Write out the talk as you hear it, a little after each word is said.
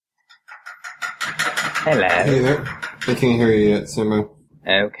Hello. Hey there. I can't hear you yet, Simba.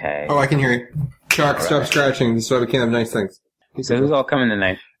 Okay. Oh, I can hear you. Chuck, stop scratching. This is why we can't have nice things. So who's all coming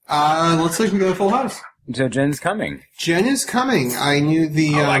tonight? Let's see if we can go to Full House. So Jen's coming. Jen is coming. I knew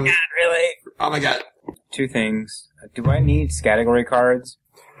the, Oh my god, really? Oh my god. Two things. Do I need category cards?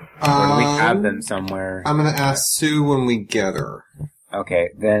 Or do we have them somewhere? I'm gonna ask Sue when we get her. Okay,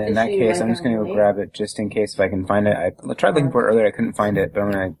 then in that case, I'm just gonna go grab it just in case if I can find it. I tried looking for it earlier, I couldn't find it, but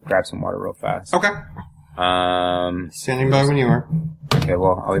I'm gonna grab some water real fast. Okay. Standing by when you are. Okay,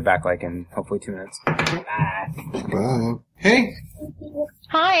 well, I'll be back like in hopefully 2 minutes. Bye. Bye. Hey.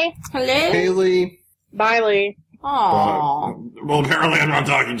 Hi. Hello. Haley. Bye, Lee. Aww. Well, apparently I'm not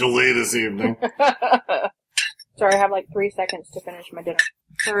talking to Lee this evening. Sorry, I have like 3 seconds to finish my dinner.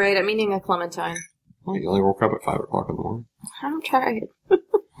 Alright, I'm eating a clementine. Well, you only woke up at 5 o'clock in the morning. I'm tired.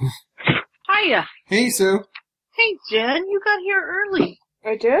 Hiya. Hey, Sue. Hey, Jen, you got here early.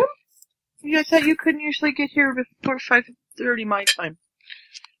 I did? Yeah, I thought you couldn't usually get here before 5:30 my time.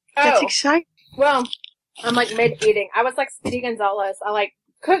 That's exciting. Well, I'm like mid-eating. I was like Speedy Gonzalez. I like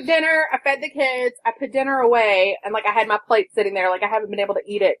cooked dinner, I fed the kids, I put dinner away, and like I had my plate sitting there, like I haven't been able to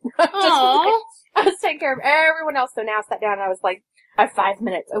eat it. I was taking care of everyone else, so now I sat down and I was like, I have 5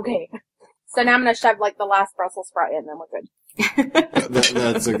 minutes, okay. So now I'm gonna shove like the last Brussels sprout in, then we're good.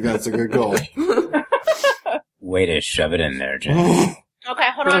 That's a good goal. Way to shove it in there, Jen. Okay,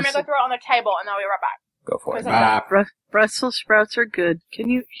 hold on, I'm gonna go throw it on the table and I'll be right back. Go for it. Brussels sprouts are good. Can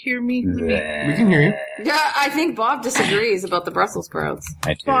you hear me? We can hear you. Yeah, I think Bob disagrees about the Brussels sprouts.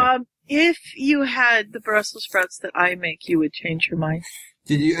 I do. Bob, if you had the Brussels sprouts that I make, you would change your mind.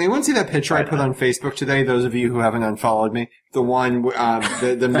 Did anyone see that picture I put on Facebook today? Those of you who haven't unfollowed me, the one,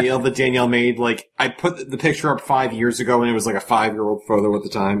 the meal that Danielle made. Like I put the picture up 5 years ago, and it was like a 5-year-old photo at the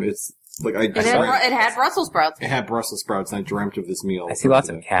time. It's like It had Brussels sprouts. It had Brussels sprouts, and I dreamt of this meal. I see lots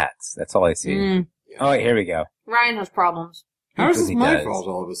of cats. That's all I see. Oh, wait, here we go. Ryan has problems. How is this He my does. fault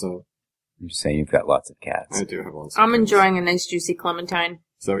all of a sudden? I'm just saying you've got lots of cats. I do have lots. I'm enjoying a nice juicy clementine.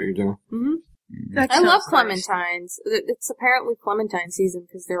 Is that what you're doing? Mm-hmm. That I love sounds nice. clementines. It's apparently clementine season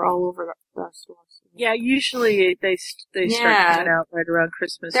because they're all over the stores. Yeah, usually they start coming out right around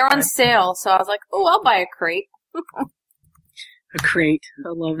Christmas. They're on time. sale, so I was like, oh, I'll buy a crate. A crate. I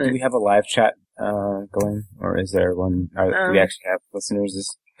love Do it. we have a live chat going, or is there one? Do we actually have listeners this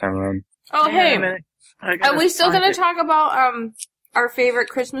time around? Oh, Hang on hey. a minute. I Are gotta we still find going it. to talk about our favorite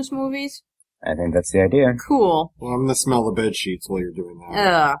Christmas movies? I think that's the idea. Cool. Well, I'm gonna smell the bed sheets while you're doing that.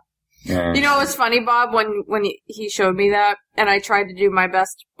 Ugh. Yeah. You know what's funny, Bob? When he showed me that, and I tried to do my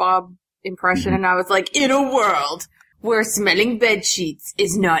best Bob impression, and I was like, in a world where smelling bed sheets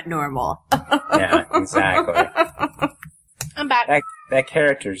is not normal. Yeah, exactly. I'm back. That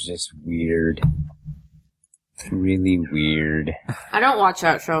character's just weird. Really weird. I don't watch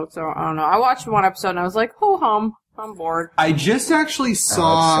that show, so I don't know. I watched one episode, and I was like, ho hum, I'm bored. I just actually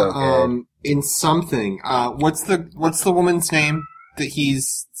saw it's so good. in something. What's the woman's name that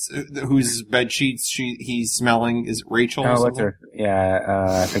whose bed sheets he's smelling? Is it Rachel? or Oh, what's something? her?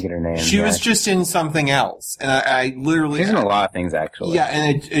 Yeah, I forget her name. She was just in something else, and I literally. She's in a lot of things, actually. Yeah,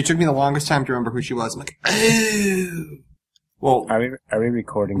 and it took me the longest time to remember who she was. I'm like, oh. Well, Are we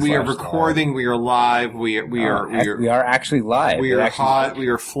recording? we are / recording. live? We are live. We are actually live. We It are actually hot. We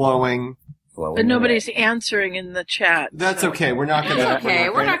are flowing. flowing But in. nobody's answing in the chat. That's so- okay. We're not gonna. That's okay.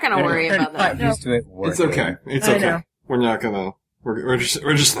 We're not going to worry They're about not that. used to it working. It's okay. It's I okay. know. We're not gonna. We're just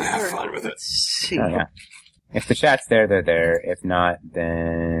gonna have fun with it. Let's see. Oh, yeah. If the chat's there, they're there. If not,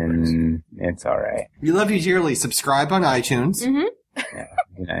 then it's all right. We love you dearly. Subscribe on iTunes. Mm-hmm. Yeah,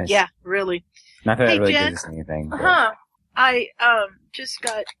 be nice. Yeah, really. Not that Hey, it really Jen. gives us anything. but- I just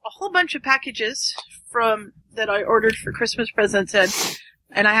got a whole bunch of packages that I ordered for Christmas presents,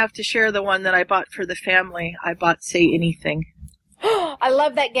 and I have to share the one that I bought for the family. I bought Say Anything. I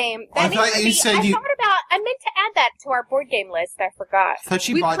love that game. I That thought needs to you be- said I you- thought about. I meant to add that to our board game list. I forgot. I thought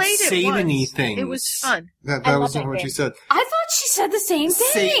she We bought played it Save once. Anything. It was fun. That I love wasn't that what game. you said. I thought she said the same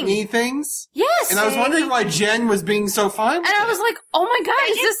thing. Say things? Yes. And I was wondering why Jen was being so fine with And I it. was like, oh my god,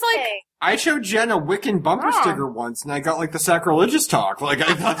 is this like... I showed Jen a Wiccan bumper Oh. sticker once, and I got like the sacrilegious talk. Like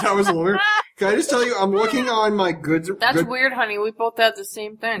I thought that was a little weird. Can I just tell you, I'm looking on my good. That's weird, honey. We both had the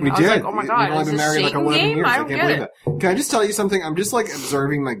same thing. We I did. was like, oh my We've god, only is been this married like Satan 11 game? years. I I don't can't get believe it. that. Can I just tell you something? I'm just like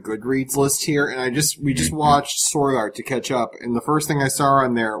observing my Goodreads list here, and we just watched Sword Art to catch up, and the first thing I saw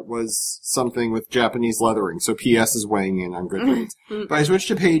on there was something with Japanese lettering. So PS is weighing in on Goodreads. But I switched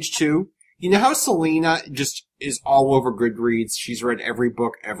to page 2. You know how Selena just is all over Goodreads? She's read every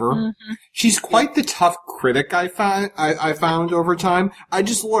book ever. Mm-hmm. She's quite the tough critic I found over time. I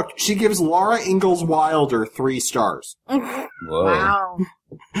just looked. She gives Laura Ingalls Wilder 3 stars. Whoa. Wow.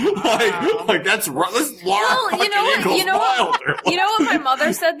 like that's Laura Well, Ingalls Wilder. You know what my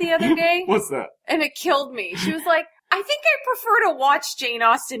mother said the other day? What's that? And it killed me. She was like, I think I prefer to watch Jane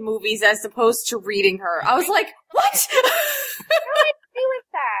Austen movies as opposed to reading her. I was like, what? I agree with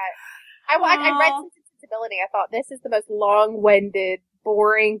that. I read Sense and Sensibility. I thought this is the most long-winded,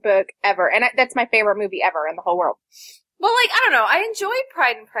 boring book ever. And that's my favorite movie ever in the whole world. Well, like, I don't know. I enjoyed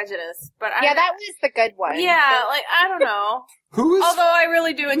Pride and Prejudice, but Yeah, that was the good one. Yeah, like, I don't know. Who is? Although I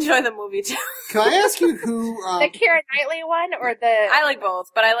really do enjoy the movie, too. Can I ask you who? The Keira Knightley one or the... I like both,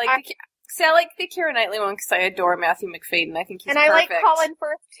 but I like I like the Keira Knightley one because I adore Matthew McFadden. I think he's perfect. perfect. And I like Colin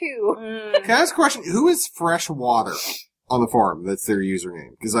Firth, too. Can I ask a question? Who is Freshwater on the forum? That's their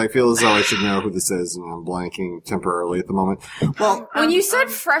username. Because I feel as though I should know who this is, and I'm blanking temporarily at the moment. Well, when you said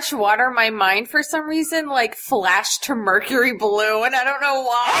fresh water, my mind for some reason like flashed to Mercury Blue, and I don't know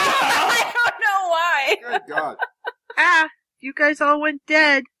why. I don't know why. good God. You guys all went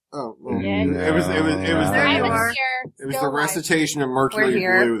dead. Oh, well, Yeah. it was There I you was are. here. the still alive. recitation of We're Mercury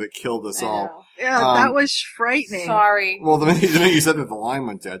here. Blue that killed us I all. know. Yeah, that was frightening. Sorry. Well, the minute you said that the line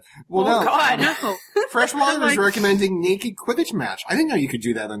went dead. Well, Oh, no. God. No. Freshwater was Like- recommending Naked Quidditch Match. I didn't know you could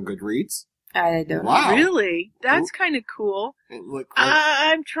do that on Goodreads. I don't know. Wow. Really? That's kind of cool. Look,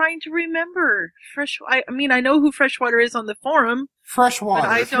 I'm trying to remember. I mean, I know who Freshwater is on the forum, Freshwater, but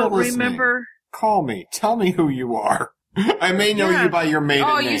I if you're don't listening, remember. Call me. Tell me who you are. I may know Yeah. you by your maiden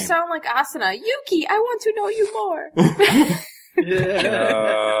Oh, name. you sound like Asuna. Yuki, I want to know you more.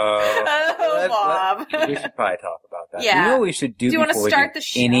 Oh, Bob. We should probably talk about that. Yeah. You know what we should do Do you wanna before we start do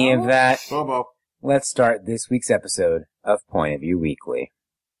the any show? of that? Bobo. Let's start this week's episode of Point of View Weekly.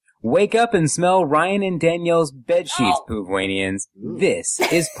 Wake up and smell Ryan and Danielle's bed sheets, Poovwanians. This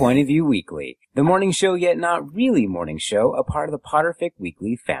is Point of View Weekly, the morning show yet not really morning show, a part of the Potterfic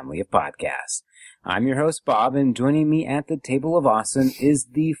Weekly family of podcasts. I'm your host, Bob, and joining me at the table of awesome is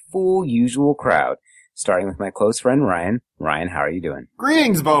the full usual crowd, starting with my close friend Ryan. Ryan, how are you doing?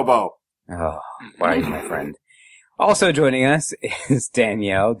 Greetings, Bobo. Oh, why are you my friend? Also joining us is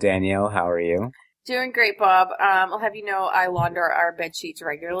Danielle. Danielle, how are you? Doing great, Bob. I'll have you know I launder our bed sheets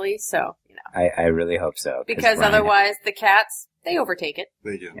regularly, so, you know. I really hope so. Because Ryan- otherwise, the cats, they overtake it.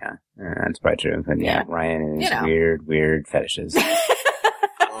 They do. Yeah, that's probably true. But yeah, Yeah. Ryan and his You know. weird fetishes.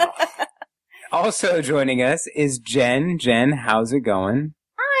 Also joining us is Jen. Jen, how's it going?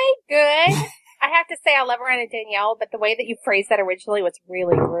 Hi, good. I have to say I love Ryan and Danielle, but the way that you phrased that originally was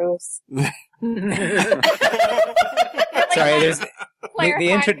really gross. Sorry, there's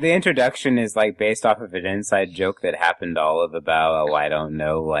Clarify. the introduction is like based off of an inside joke that happened all of about, I don't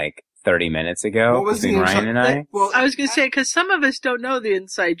know, like 30 minutes ago What was the between Ryan and I. Well, I was going to say, because some of us don't know the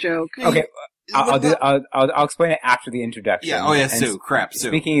inside joke. Okay, I'll explain it after the introduction. Yeah, oh yeah, And Sue. Crap, Sue.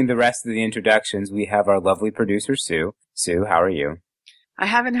 Speaking of the rest of the introductions, we have our lovely producer, Sue. Sue, how are you? I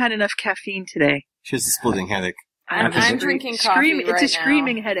haven't had enough caffeine today. She has a splitting headache. I'm drinking coffee right It's a now.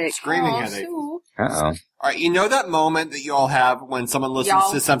 screaming headache. Screaming Oh, headache. Sue. Uh-oh. Alright, you know that moment that you all have when someone listens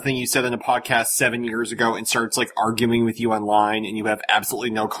Y'all. to something you said in a podcast 7 years ago and starts like arguing with you online and you have absolutely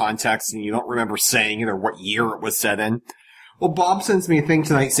no context and you don't remember saying it or what year it was said in? Well, Bob sends me a thing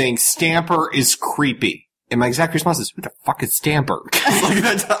tonight saying Stamper is creepy. And my exact response is, who the fuck is Stamper?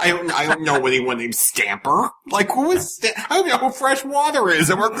 I don't know anyone named Stamper. Like, who is I don't know who Freshwater is,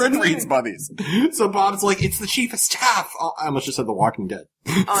 and we're Goodreads buddies. So Bob's like, it's the chief of staff. Oh, I almost just said The Walking Dead.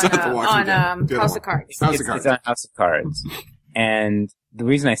 It's not The Walking Dead. The other House one. of Cards. House of It's Cards. on House of Cards. And the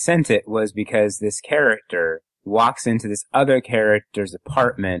reason I sent it was because this character walks into this other character's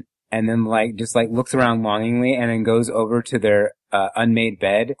apartment and then just looks around longingly and then goes over to their unmade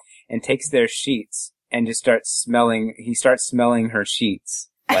bed and takes their sheets and just he starts smelling her sheets.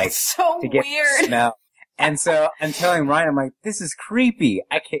 Like, It's so to get weird. the smell. And so I'm telling Ryan, I'm like, this is creepy.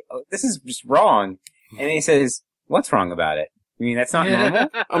 I can't, this is just wrong. And he says, what's wrong about it? I mean, that's not normal.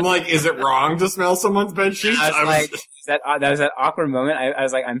 I'm like, is it wrong to smell someone's bed sheets? I was like, that was that awkward moment. I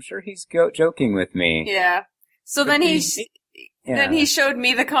was like, I'm sure he's joking with me. Yeah. So then then he showed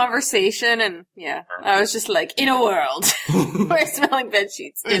me the conversation, and yeah, I was just like, in a world where smelling bed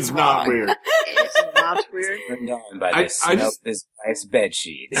sheets is it's not wrong. weird. It's not weird. turned on by I- the I smell just- of his nice bed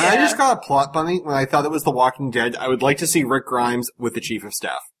sheet. And I just got a plot bunny when I thought it was The Walking Dead. I would like to see Rick Grimes with the chief of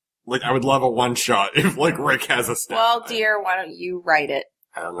staff. Like, I would love a one shot if, like, Rick has a staff. Well, dear, why don't you write it?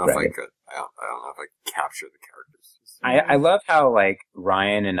 I don't know if I Right. could. I don't know if I could capture the characters. I love how,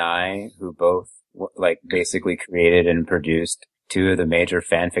 Ryan and I, who both, basically created and produced two of the major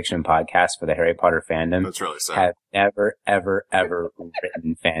fan fiction podcasts for the Harry Potter fandom That's really sad. have never, ever, ever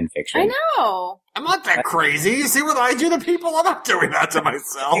written fan fiction. I know. I'm not that crazy. You see what I do to people? I'm not doing that to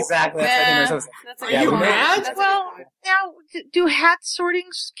myself. Exactly. That's what I think they're so- That's a Are good you point. mad? That's a good Well, point. now, do hat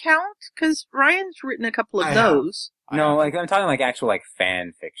sortings count? Because Ryan's written a couple of I have. those. No, like I'm talking like actual like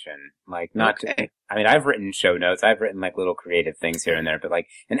fan fiction, like not. Okay. I mean, I've written show notes, I've written like little creative things here and there, but like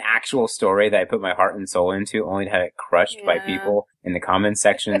an actual story that I put my heart and soul into, only to have it crushed by Yeah. people in the comments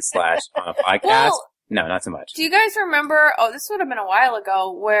section / on a podcast. Well, No, not so much. do you guys remember, this would have been a while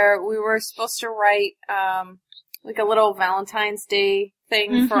ago, where we were supposed to write, like a little Valentine's Day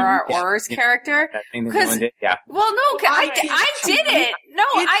thing for our Yeah. Aurors character? That thing that 'cause- Dylan did, yeah. Well, no, I did it. No,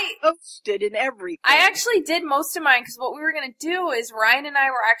 It's posted in everything. I actually did most of mine, because what we were going to do is Ryan and I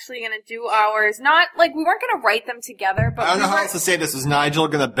were actually going to do ours. Not, like, we weren't going to write them together, but I don't we know how were... else to say this. Is Nigel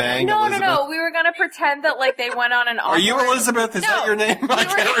gonna bang No, Elizabeth? no, we were going to pretend that, like, they went on an Are you awkward- Elizabeth? Is No. that your name? I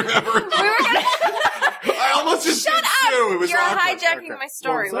can't remember. We were going to... I almost just Shut said up! Sue. It was You're awkward. hijacking Okay. my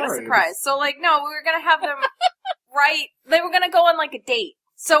story. Well, What a sorry. surprise. So, like, no, we were going to have them write... They were going to go on, like, a date.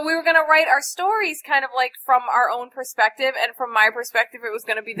 So we were going to write our stories kind of, like, from our own perspective, and from my perspective, it was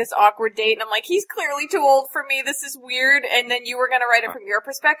going to be this awkward date, and I'm like, he's clearly too old for me, this is weird, and then you were going to write it from your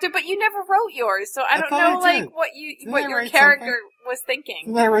perspective, but you never wrote yours, so I don't thought I know, like, did. what Didn't what I your write character was thinking.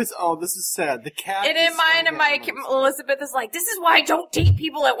 And I wrote, oh, this is sad. The cat. And is in mine and my Elizabeth is like, this is why I don't date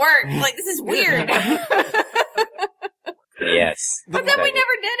people at work. Like, this is weird. Yes. But then we never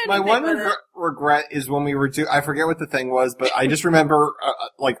did anything My one with it. regret is when we were I forget what the thing was, but I just remember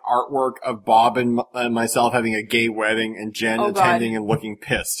like artwork of Bob and myself having a gay wedding, and Jen Oh, God. attending and looking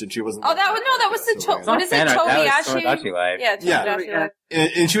pissed, and she wasn't. Oh, that was the It's not what is it, fan art, that was Tobiashi? Tomodachi Life. Yeah, Yeah. Tobiashi.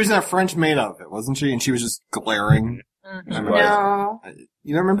 And she was in a French maid outfit, wasn't she? And she was just glaring. I remember that. No.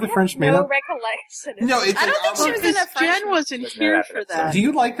 You don't remember the French maid No outfit? recollection. No, it's I don't like, think she was in a French Jen wasn't There's no here after for episode. that. Do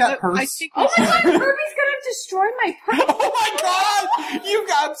you like that purse? I think Oh my god, Herbie's gonna destroy my purse. Oh my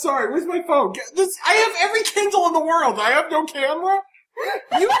god! I'm sorry, where's my phone? I have every Kindle in the world. I have no camera?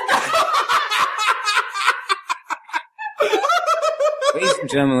 Ladies and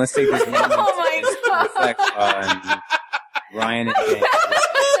gentlemen, let's take this moment Oh my to God. reflect on Ryan and Jane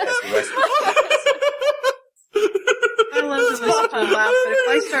as the rest of the I love to listen to them laugh, but if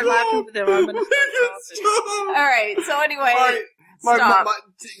I start laughing with them, I'm going to start coughing. Alright, so anyway, Alright, stop.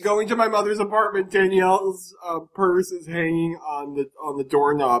 going to my mother's apartment, Danielle's purse is hanging on the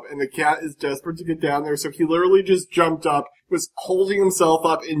doorknob, and the cat is desperate to get down there, so he literally just jumped up, was holding himself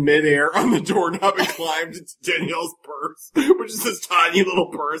up in midair on the doorknob, and climbed into Danielle's purse, which is this tiny little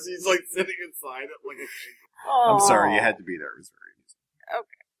purse. He's like sitting inside it like a kid. I'm sorry, you had to be there. It was very easy.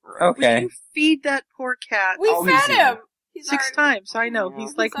 Will Okay. you feed that poor cat? We Oh, he's fed in. him. He's 6 already- times. I know.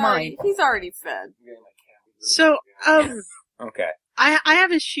 He's like mine. He's already fed. So, Okay. I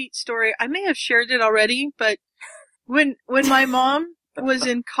have a sheet story. I may have shared it already, but when my mom was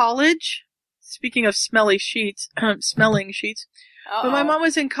in college, speaking of smelling sheets, when my mom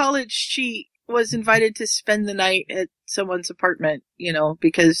was in college, she was invited to spend the night at someone's apartment,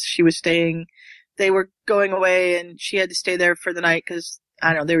 because they were going away and she had to stay there for the night because, I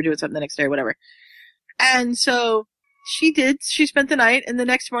don't know, they were doing something the next day or whatever. And so she did. She spent the night, and the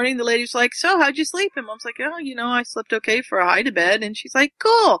next morning the lady's like, so how'd you sleep? And Mom's like, oh, I slept okay for a hide-a-bed. And she's like,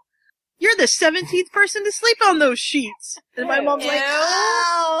 cool. You're the 17th person to sleep on those sheets. And my mom's like,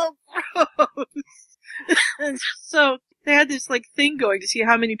 oh, gross. And so they had this thing going to see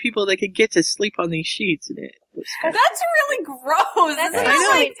how many people they could get to sleep on these sheets. And it was That's really gross. That's Isn't I know.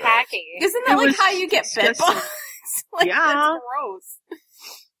 that really tacky. Isn't that It like was how you get bed disgusting. bugs? Yeah. That's gross.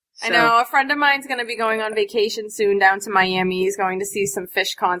 I So- know. A friend of mine's going to be going on vacation soon down to Miami. He's going to see some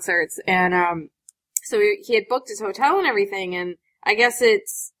Fish concerts. And so he had booked his hotel and everything. And I guess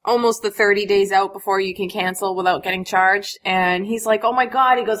it's almost the 30 days out before you can cancel without getting charged. And he's like, oh my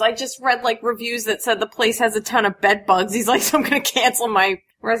god. He goes, I just read reviews that said the place has a ton of bed bugs. He's like, so I'm going to cancel my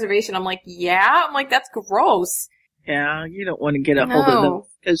reservation. I'm like, yeah? I'm like, that's gross. Yeah, you don't want to get a hold of them No.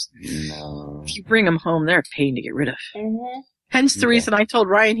 because No. if you bring them home, they're a pain to get rid of. Mm-hmm. Hence the Okay. reason I told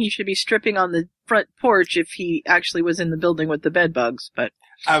Ryan he should be stripping on the front porch if he actually was in the building with the bed bugs. But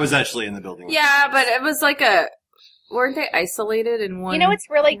I was actually in the building. Yeah, but it was weren't they isolated in one? You know what's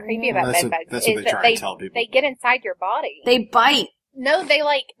really creepy about That's bed what- bugs that's is what they that try they and tell people. they get inside your body. They bite. No, they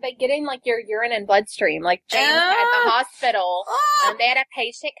get in your urine and bloodstream. Like James had at the hospital. They had a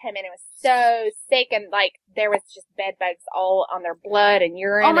patient come in and was so sick, and there was just bed bugs all on their blood and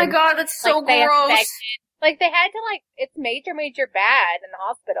urine. Oh my and, god, that's so they gross. affected- they had to it's major bad in the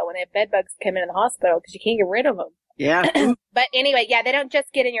hospital when they have bed bugs come in the hospital because you can't get rid of them. yeah, But anyway, yeah, they don't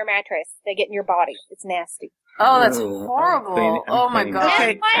just get in your mattress; they get in your body. It's nasty. Oh, that's Ooh, horrible. I'm Oh my cleaning god.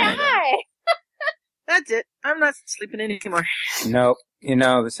 Okay. FYI. That's it. I'm not sleeping in anymore. Nope.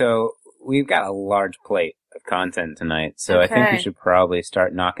 So we've got a large plate of content tonight, so I think we Okay. should probably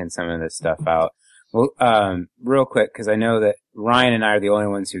start knocking some of this stuff out. Well, real quick, because I know that Ryan and I are the only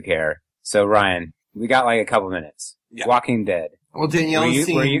ones who care. So Ryan, we got like a couple minutes. Yeah. Walking Dead. Well, Danielle's Were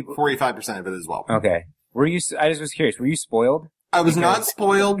seen you- 45% of it as well. Okay. I just was curious, were you spoiled? I was not Because-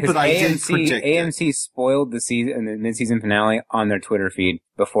 spoiled, but I did predict it. AMC spoiled the season, the mid-season finale on their Twitter feed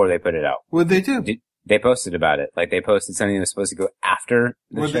before they put it out. What'd they do? They posted about it. Like, they posted something that was supposed to go after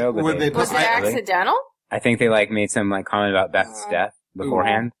the Would they- show, but would they Was it I- accidental? I think they, like, made some, like, comment about Beth's death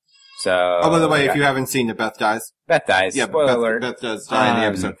beforehand. So. Oh, by the way, if you haven't seen it, Beth dies. Beth dies. Yeah, Spoiler alert. Beth does die in the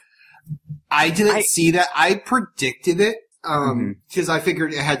episode. I didn't see that. I predicted it, because I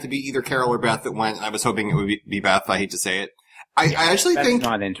figured it had to be either Carol or Beth that went. I was hoping it would be Beth. I hate to say it. I actually That's think,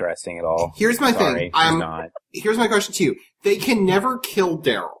 not interesting at all. here's my Sorry, thing. she's not. Here's my question to you. They can never kill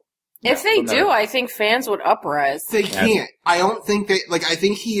Daryl. If they well, no. do, I think fans would uprise. They can't. I don't think I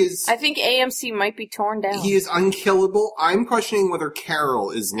think he is, I think AMC might be torn down. he is unkillable. I'm questioning whether Carol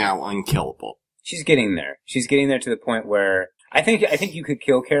is now unkillable. She's getting there. She's getting there to the point where I think you could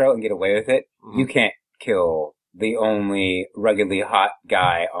kill Carol and get away with it. Mhm. You can't kill the only ruggedly hot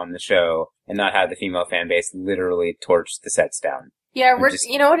guy on the show and not have the female fan base literally torch the sets down. Yeah, I'm just-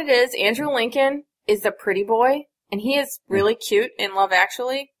 you know what it is? Andrew Lincoln is the pretty boy, and he is really cute in Love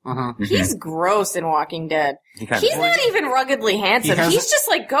Actually. Mm-hmm. He's gross in Walking Dead. He kind He's of, not even ruggedly handsome. He has He's just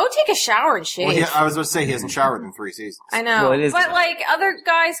like, go take a shower and shave. Well, I was going to say he hasn't showered in 3 seasons. I know. Well, it is- But like, other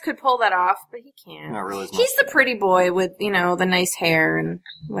guys could pull that off, but he can't. Not really as much. He's the pretty boy with, the nice hair and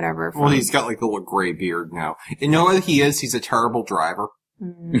whatever. Well, he's got like the little gray beard now. You know what he is? He's a terrible driver.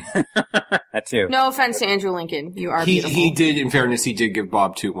 that too. No offense to Andrew Lincoln. You are He beautiful. did, in fairness, he did give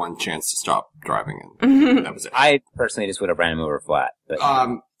Bob 2 one chance to stop driving, and that was it. I personally just would have ran him over flat. But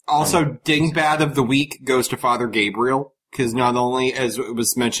Also, Dingbat of the Week goes to Father Gabriel, because not only, as it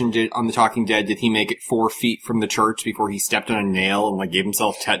was mentioned on The Talking Dead, did he make it 4 feet from the church before he stepped on a nail and like gave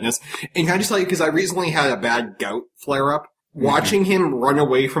himself tetanus. And can I just tell you, because I recently had a bad gout flare-up, watching him run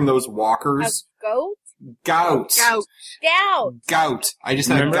away from those A walkers. goat? Gout. Gout. I just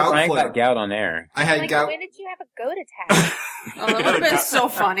had remember a gout Ryan flare. got gout on air. I had Like, gout. when did you have a goat attack? Oh, that would have been so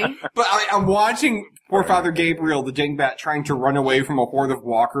funny. But I'm watching poor Father Gabriel, the dingbat, trying to run away from a horde of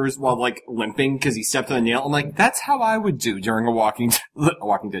walkers while, like, limping because he stepped on a nail. I'm like, that's how I would do during a Walking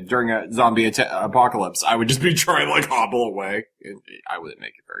Dead, during a zombie apocalypse. I would just be trying to, like, hobble away. I wouldn't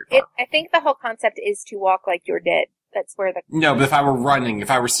make it very far. I think the whole concept is to walk like you're dead. That's where the. No, but if I were running, if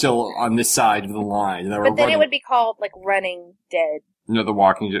I were still on this side of the line, and I were But then running, it would be called like running dead. no, the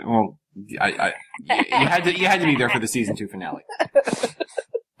Walking Dead. Well, you had to be there for the season 2 finale.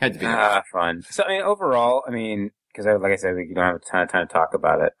 Had to be there. Fun. So, overall, because like I said, we don't have a ton of time to talk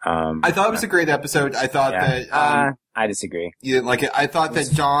about it. I thought it was a great episode. I thought that I disagree. you didn't like it. I thought that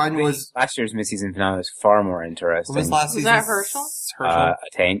Dawn was. Last year's mid-season finale was far more interesting. What was last Was season? that Herschel? A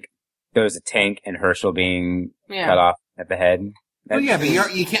tank. There was a tank and Herschel being cut Yeah. off at the head. Well, yeah, but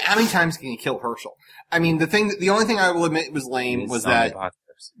you can't. How many times can you kill Herschel? I mean, the only thing I will admit was lame was that.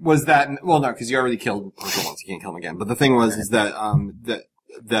 Well, no, because you already killed Herschel once. You can't kill him again. But the thing was, is that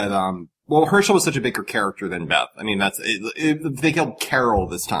well, Herschel was such a bigger character than Beth. I mean, if they killed Carol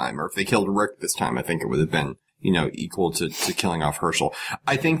this time, or if they killed Rick this time, I think it would have been, equal to killing off Herschel.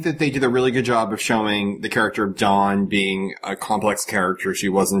 I think that they did a really good job of showing the character of Dawn being a complex character. She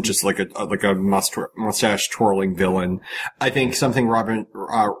wasn't just like a mustache twirling villain. I think something Robert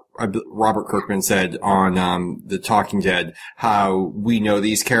Kirkman said on, The Talking Dead, how we know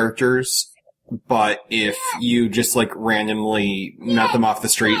these characters, but if you just like randomly met them off the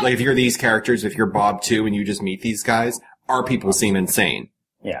street, like if you're these characters, if you're Bob 2 and you just meet these guys, our people seem insane.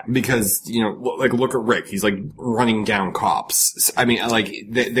 Yeah. Because, like, look at Rick. He's, like, running down cops. I mean, like,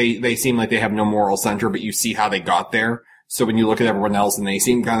 they seem like they have no moral center, but you see how they got there. So when you look at everyone else and they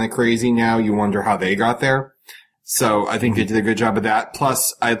seem kind of crazy now, you wonder how they got there. So I think they did a good job of that.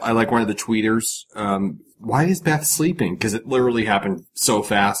 Plus, I like one of the tweeters. Why is Beth sleeping? Because it literally happened so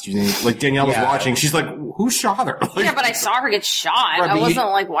fast. Like, Danielle was watching. She's like, who shot her? Like, Yeah, but I saw her get shot. Right, I but wasn't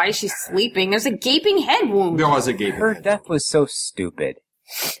like, why is she sleeping? There's a gaping head wound. there was a gaping Her head. death was so stupid.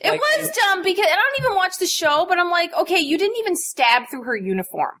 It was dumb because I don't even watch the show, but I'm like, okay, you didn't even stab through her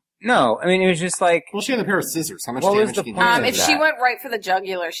uniform. No, it was just like, Well, she had a pair of scissors. How much What was damage the can you point do? of If she that? went right for the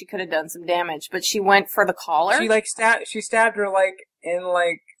jugular, she could have done some damage, but she went for the collar. she stabbed her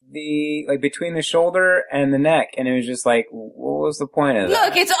between the shoulder and the neck, and it was just like, what was the point of that?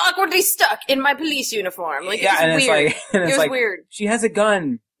 Look, it's awkwardly stuck in my police uniform. Like, yeah, and it's it's weird. like, and It it's was like, weird. she has a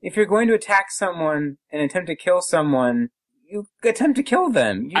gun. if you're going to attack someone and attempt to kill someone, you attempt to kill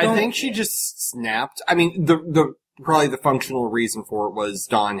them. I think she just snapped. I mean, probably the functional reason for it was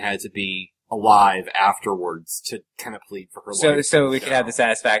Dawn had to be alive afterwards to kind of plead for her life. So we could have the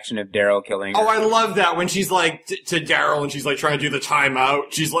satisfaction of Daryl killing her. Oh, I love that when she's like to Daryl and she's like trying to do the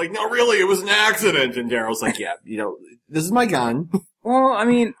timeout. She's like, no, really, it was an accident. And Daryl's like, yeah, this is my gun. Well, I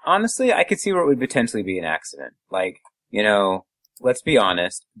mean, honestly, I could see where it would potentially be an accident. Like, let's be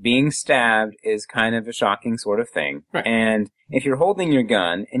honest, being stabbed is kind of a shocking sort of thing. Right. And if you're holding your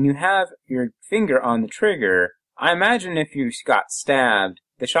gun and you have your finger on the trigger, I imagine if you got stabbed,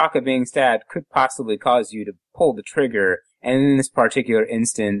 the shock of being stabbed could possibly cause you to pull the trigger, and in this particular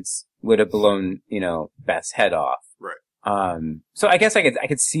instance, would have blown, Beth's head off. Right. So I guess I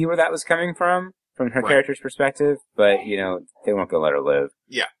could see where that was coming from her character's perspective, but, they weren't gonna let her live.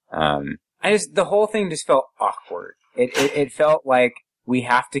 Yeah. The whole thing just felt awkward. It felt like we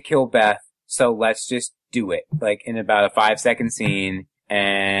have to kill Beth, so let's just do it. Like, in about a 5-second scene,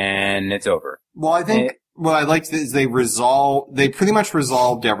 and it's over. Well, I think what I liked is they pretty much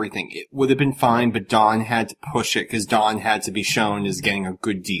resolved everything. It would have been fine, but Dawn had to push it because Dawn had to be shown as getting a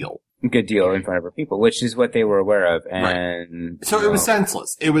good deal. Good deal in front of her people, which is what they were aware of, and... Right. So it was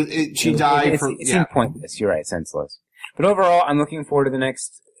senseless. She died for... It seemed pointless. You're right, senseless. But overall, I'm looking forward to the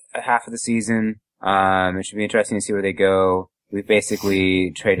next half of the season. It should be interesting to see where they go. We've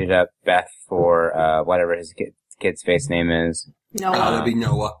basically traded up Beth for, whatever his kid's face name is. Noah. That'd be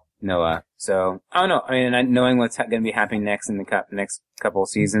Noah. Noah. So, I don't know. I mean, knowing what's going to be happening next in the next couple of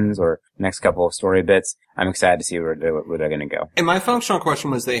seasons or next couple of story bits, I'm excited to see where they're going to go. And my functional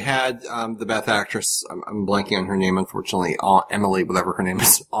question was they had, the Beth actress, I'm blanking on her name, unfortunately, Emily, whatever her name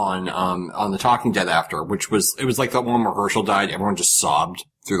is, on The Talking Dead after, it was like that one where Herschel died, everyone just sobbed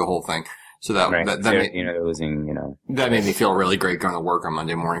through the whole thing. So that they're losing, that made me feel really great going to work on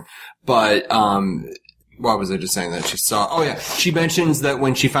Monday morning. But, what was I just saying that she saw? Oh yeah, she mentions that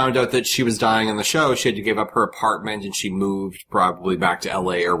when she found out that she was dying on the show, she had to give up her apartment and she moved probably back to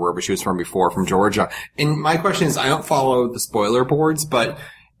LA or wherever she was from before, from Georgia. And my question is, I don't follow the spoiler boards, but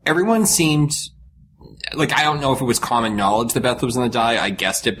everyone seemed, like, I don't know if it was common knowledge that Beth was going to die. I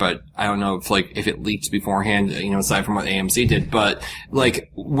guessed it, but I don't know if it leaked beforehand, aside from what AMC did. But,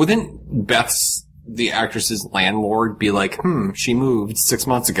 like, wouldn't the actress's landlord be like, she moved 6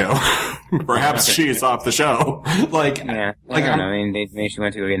 months ago. Perhaps she is off the show. Like, yeah, I don't know. I mean, maybe she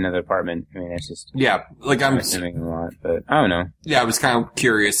went to go get another apartment. I mean, it's just, yeah, like I'm assuming a lot, but I don't know. Yeah, I was kind of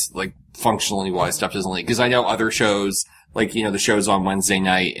curious, like, functionally why stuff doesn't leak. Cause I know other shows, like, the shows on Wednesday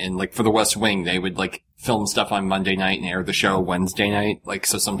night and like for the West Wing, they would like film stuff on Monday night and air the show Wednesday night. Like,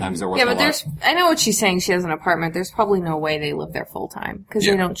 so sometimes there wasn't I know what she's saying. She has an apartment. There's probably no way they live there full time because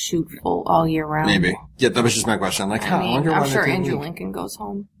they don't shoot full all year round. Maybe. Yeah, that was just my question. Like, I'm sure Andrew Lincoln goes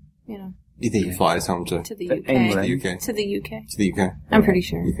home, You think he flies home to the UK? To the UK. I'm pretty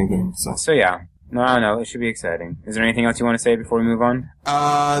sure. You think so yeah. No, I don't know. It should be exciting. Is there anything else you want to say before we move on?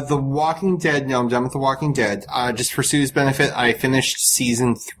 The Walking Dead. No, I'm done with The Walking Dead. Just for Sue's benefit, I finished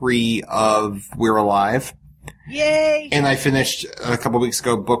season 3 of We're Alive. Yay! And I finished a couple weeks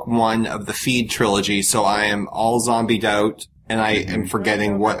ago book 1 of the Feed trilogy, so I am all zombied out, and I am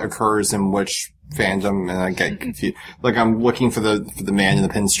forgetting what occurs in which fandom, and I get confused. Like, I'm looking for the man in the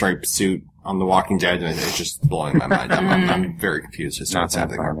pinstripe suit on The Walking Dead, and it's just blowing my mind. I'm very confused as to what's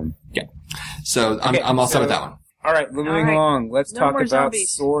happening. Yeah. So I'm all set with that one. All right, moving along. Let's talk about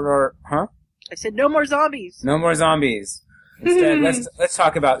zombies. Sword Art. Huh? I said no more zombies. No more zombies. Instead, let's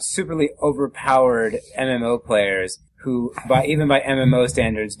talk about superly overpowered MMO players who, even by MMO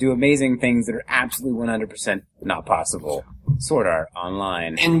standards, do amazing things that are absolutely 100% not possible. Sword Art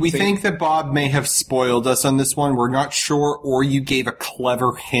Online. And we think that Bob may have spoiled us on this one. We're not sure, or you gave a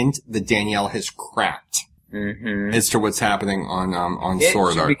clever hint that Danielle has cracked. Mm-hmm. As to what's happening on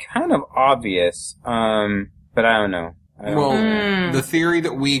Sword Art. It should be kind of obvious, but I don't know. The theory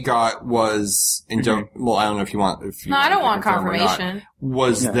that we got was, I don't know if you want, I don't want confirmation.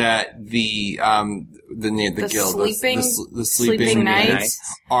 That the guild, the sleeping knights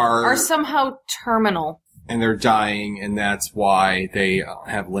are somehow terminal. And they're dying, and that's why they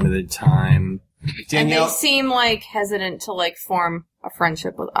have limited time. Danielle, and they seem like hesitant to like form a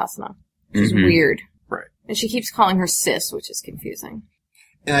friendship with Asuna, which is weird. Right. And she keeps calling her sis, which is confusing.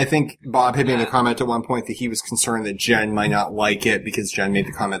 And I think Bob had made a comment at one point that he was concerned that Jen might not like it because Jen made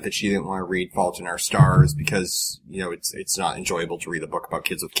the comment that she didn't want to read Fault in Our Stars because, it's not enjoyable to read a book about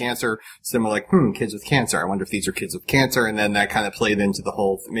kids with cancer. So then we're like, kids with cancer. I wonder if these are kids with cancer. And then that kind of played into the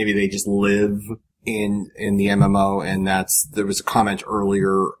whole, maybe they just live in the MMO, and there was a comment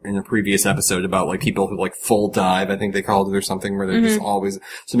earlier in a previous episode about like people who like full dive, I think they called it, or something, where they're just always,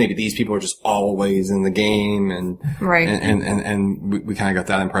 so maybe these people are just always in the game, and we kind of got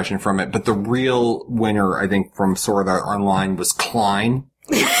that impression from it. But the real winner, I think, from Sword Art Online was Klein.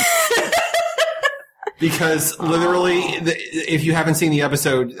 Because literally, if you haven't seen the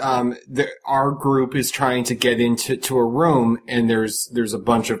episode, our group is trying to get into a room, and there's a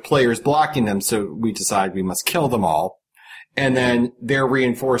bunch of players blocking them. So we decide we must kill them all, and then their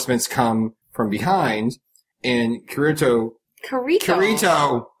reinforcements come from behind, and Kirito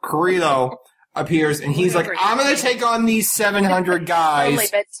appears, and he's like, "I'm gonna take on these 700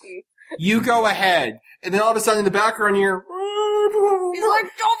 guys. You go ahead." And then all of a sudden, in the background, here. He's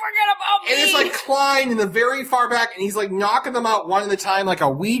like, don't forget about me! And it's like Klein in the very far back, and he's like knocking them out one at a time like a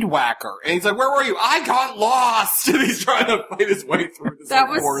weed whacker. And he's like, where were you? I got lost! And he's trying to fight his way through this. That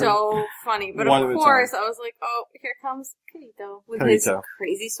was so funny. But of course, I was like, oh, here comes Kirito with his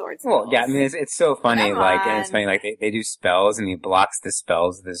crazy sword spells. Well, yeah, I mean, it's so funny, like, and it's funny, like, they do spells, and he blocks the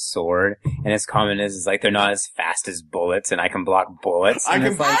spells with his sword, and his comment is like, they're not as fast as bullets, and I can block bullets. And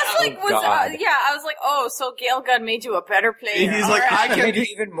it's like, I was like, oh, so Gale Gun made you a better player. And he's like, I can made you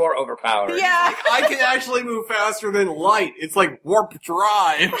even more overpowered. Yeah. I can actually move faster than light. It's like warp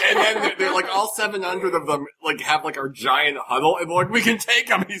drive. And then they're like, all 700 of them, like, have like our giant huddle, and like, we can take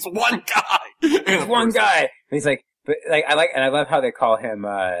him, he's one guy. He's one guy. And he's like, but like, I love how they call him,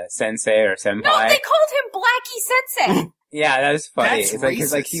 sensei or senpai. No, they called him Blackie Sensei. Yeah, that was funny. That's it's like,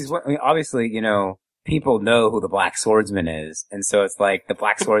 cause like I mean, obviously, you know, people know who the Black Swordsman is, and so it's like, the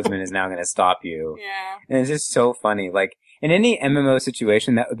Black Swordsman is now gonna stop you. Yeah. And it's just so funny. Like, in any MMO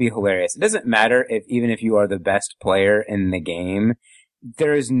situation, that would be hilarious. It doesn't matter even if you are the best player in the game,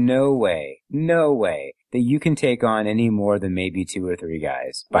 there is no way that you can take on any more than maybe 2 or 3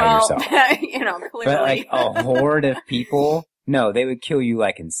 guys by yourself. You know, clearly. But like a horde of people, no, they would kill you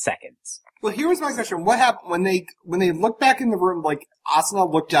like in seconds. Well, here was my question. What happened when they looked back in the room, like,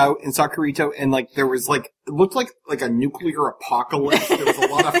 Asuna looked out and saw Kirito, and like, there was like, it looked like a nuclear apocalypse. There was a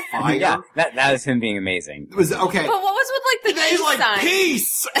lot of fire. Yeah, that was him being amazing. It was, okay. But what was with like the peace like, sign?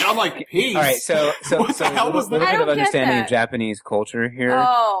 Peace! And I'm like, peace? Alright, so What the hell was a little that? bit of understanding that. of Japanese culture here.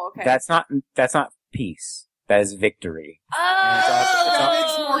 Oh, okay. That's not peace. That is victory. That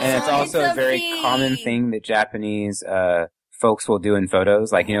makes more And it's also a very common thing that Japanese, folks will do in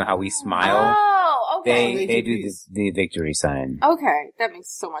photos, like, you know how we smile? Oh, okay. They do the victory sign. Okay, that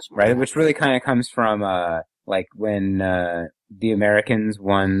makes so much more Right, sense. which really kind of comes from, like when, the Americans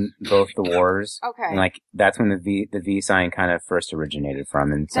won both the wars. Okay. And like, that's when the V sign kind of first originated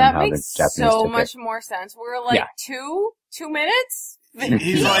from, and That somehow makes the Japanese so took much it. more sense. We were like, 2 minutes?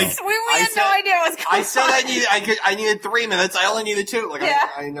 He's like, we had no idea what was going on. I said I needed 3 minutes. I only needed 2. Like, Yeah.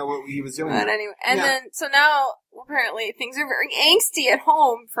 I know what he was doing. But anyway, and Yeah. then, so now, apparently, things are very angsty at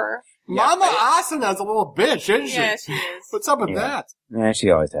home for... Mama Asuna's a little bitch, isn't she? Yeah, she is. What's up with Yeah. that? Yeah, she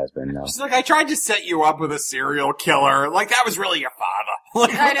always has been, though. She's like, I tried to set you up with a serial killer. Like, that was really your father.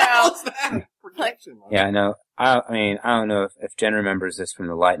 Like, I what the know. hell is that? Protection. Yeah, I know. I mean, I don't know if Jen remembers this from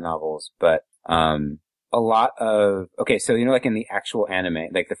the light novels, but, a lot of, okay, so, you know, like in the actual anime,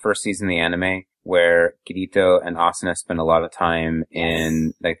 like the first season of the anime, where Kirito and Asuna spend a lot of time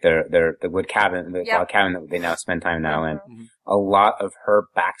in, like, the wood cabin, the log cabin that they now spend time now in. Mhm. A lot of her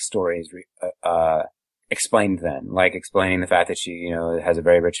backstory is, explained then, like explaining the fact that she, you know, has a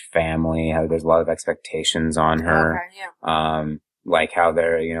very rich family, how there's a lot of expectations on her. Okay, yeah. Like how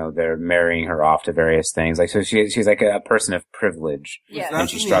they're marrying her off to various things. Like, so she's like a person of privilege. Yes. And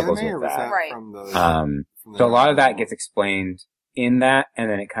she struggles with that. Right. From the, So a lot of that gets explained in that,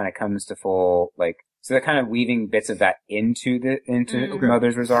 and then it kind of comes to full, like, so they're kind of weaving bits of that into Okay.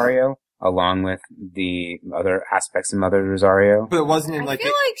 Mother's Rosario, along with the other aspects of Mother's Rosario. But it wasn't in I like,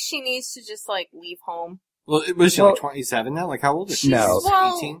 feel like she needs to just, like, leave home. well, was she Well- like 27 now? Like, how old is she? No.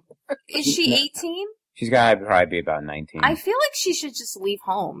 Well, 18? Is she 18? She's gotta probably be about 19. I feel like she should just leave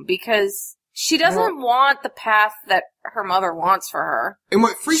home because she doesn't want the path that her mother wants for her. And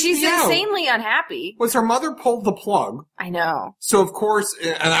what freaks She's me out insanely unhappy. was her mother pulled the plug. I know. So of course,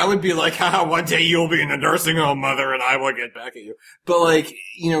 and I would be like, haha, one day you'll be in a nursing home, mother, and I will get back at you. But like,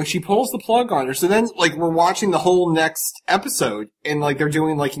 you know, she pulls the plug on her. So then, like, we're watching the whole next episode, and like, they're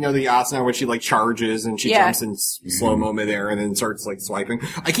doing like, you know, the Asuna when she like charges and she jumps in slow-mo midair and then starts like swiping.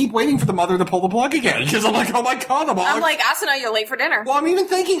 I keep waiting for the mother to pull the plug again, because I'm like, oh my god, I'm like, Asuna, you're late for dinner. well, I'm even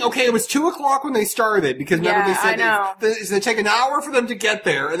thinking, okay, it was 2:00 when they started, because remember Yeah, they said I know. it's gonna take an hour for them to get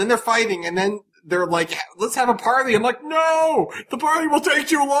there, and then they're fighting, and then they're like, let's have a party. I'm like, no! The party will take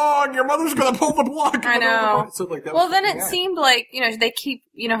too long! Your mother's gonna pull the plug! I know. So, like, that Well, was then it yeah. seemed like, they keep,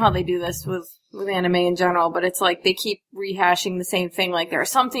 how they do this with anime in general, but it's like they keep rehashing the same thing. Like, there are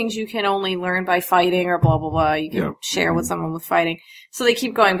some things you can only learn by fighting or blah, blah, blah. You can share with someone with fighting. So they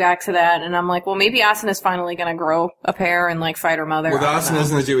keep going back to that, and I'm like, well, maybe Asuna's finally gonna grow a pair and, like, fight her mother. What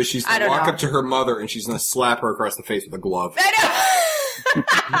Asuna's gonna do is she's I gonna don't walk know. up to her mother and she's gonna slap her across the face with a glove.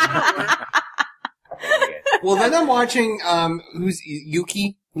 I Well, then I'm watching, who's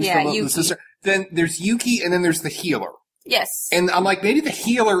Yuki? Who's Yeah, the Yuki. sister. Then there's Yuki and then there's the healer. Yes. And I'm like, maybe the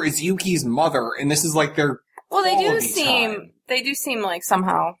healer is Yuki's mother and this is like their Well, they do quality seem time. like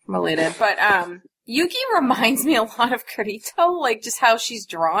somehow related, but Yuki reminds me a lot of Kirito, like just how she's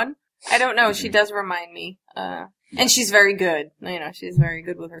drawn. I don't know, she does remind me. And she's very good. She's very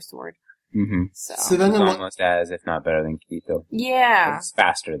good with her sword. Mm-hmm. So then It's I'm almost as, if not better than Kirito. Yeah. It's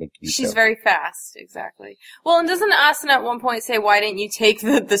faster than Kirito. She's very fast, exactly. Well, and doesn't Asuna at one point say, why didn't you take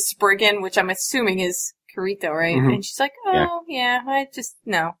the Spriggan, which I'm assuming is Kirito, right? Mhm. And she's like, oh, yeah, I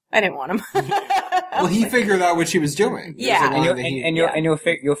didn't want him. well, he figured out what she was doing. There's Yeah. a line that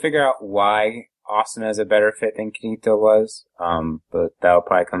he- You'll figure out why Asuna is a better fit than Kirito was. But that'll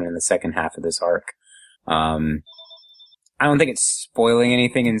probably come in the second half of this arc. I don't think it's spoiling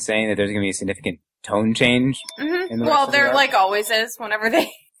anything in saying that there's going to be a significant tone change. Mm-hmm. in the Well, rest of the there arc. like always is whenever they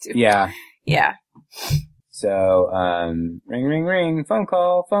do. Yeah. Yeah. So, ring, ring, ring, phone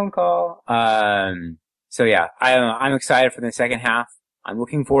call. So yeah, I'm excited for the second half. I'm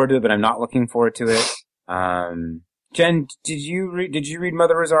looking forward to it, but I'm not looking forward to it. Jen, did you read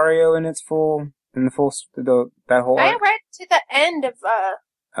Mother Rosario in that whole I arc read to the end of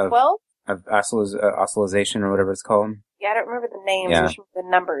Of- 12. of Oscillization or whatever it's called? Yeah, I don't remember the names. Yeah. I just remember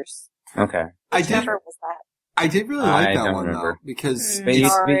the numbers. Okay. I Which did. number was that? I did really like I that don't one remember. though because But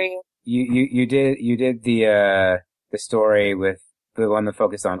Sorry. you did the story with the one that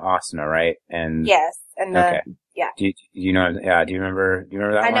focused on Asuna, right? And Yes, and the okay. yeah. Do you know? Yeah. Do you remember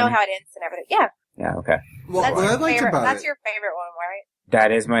that I know one? how it ends and everything. Yeah, Yeah. Okay. well, that's what I your liked favorite. about That's it. your favorite one, right?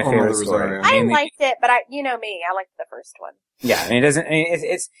 That is my Oh, favorite Mother story. Rosario. I Mainly- liked it, but you know me, I liked the first one. Yeah, and it doesn't. I mean,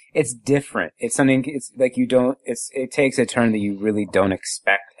 it's different. It's something. It's like you don't. It takes a turn that you really don't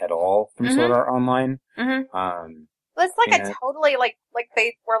expect at all from Sword Art Online. Mm-hmm. Well, it's like Yeah. a totally like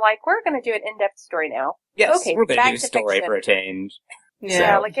they were like, we're going to do an in-depth story now. Yes, Okay, we're gonna back do a to story fiction. for a change.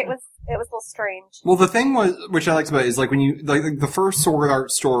 Yeah, So- like it was a little strange. Well, the thing was, which I liked about it, is like when you, like the first Sword Art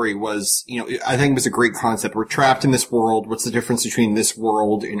story was, I think it was a great concept. We're trapped in this world. What's the difference between this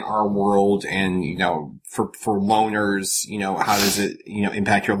world and our world? And, for loners, how does it,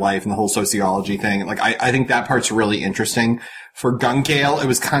 impact your life and the whole sociology thing? Like, I think that part's really interesting. For Gun Gale, it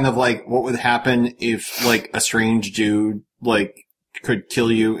was kind of like, what would happen if, like, a strange dude, like, could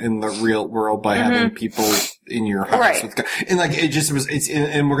kill you in the real world by having people in your house. Right. With, and like, it just was,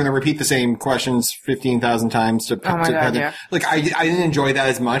 and we're going to repeat the same questions 15,000 times to, Oh my to God, yeah. like, I didn't enjoy that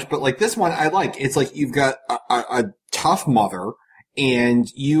as much, but like this one I like. It's like you've got a tough mother and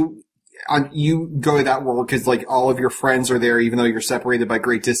you go to that world because like all of your friends are there, even though you're separated by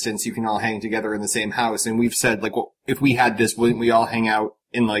great distance, you can all hang together in the same house. And we've said like, well, if we had this, wouldn't we all hang out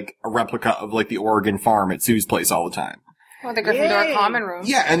in like a replica of like the Oregon farm at Sue's place all the time? Or the Gryffindor Yay. common room.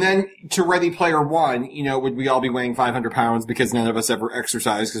 Yeah, and then to Ready Player One, would we all be weighing 500 pounds because none of us ever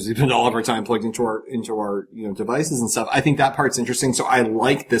exercise because we spend all of our time plugged into our devices and stuff. I think that part's interesting. So I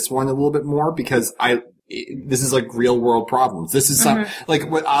like this one a little bit more because this is like real world problems. This is like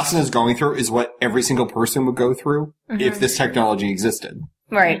what Asuna is going through is what every single person would go through if this technology existed.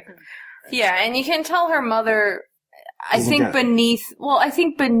 Right. Yeah, and you can tell her mother, I Doesn't think get it.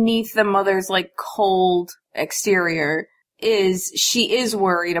 beneath the mother's like cold exterior she is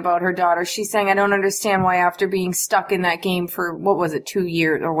worried about her daughter. She's saying, I don't understand why after being stuck in that game for, 2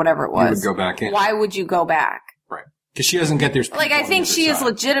 years or whatever it You was. would go back in. Why would you go back? Right. Because she doesn't get there's Like, people I on think the she other is side.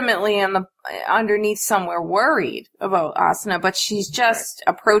 legitimately underneath somewhere worried about Asuna, but she's just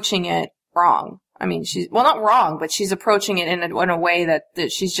approaching it wrong. I mean, not wrong, but she's approaching it in a way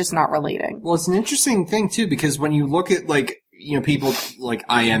that she's just not relating. Well, it's an interesting thing too, because when you look at like, people like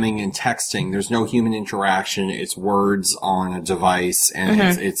IMing and texting, there's no human interaction. It's words on a device and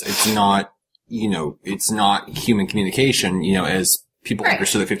it's not, it's not human communication, as people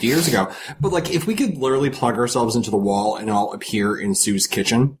understood it 50 years ago. But like, if we could literally plug ourselves into the wall and all appear in Sue's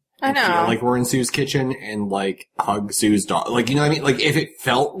kitchen. I know. Feel like we're in Sue's kitchen and like hug Sue's dog. Like, you know what I mean? Like if it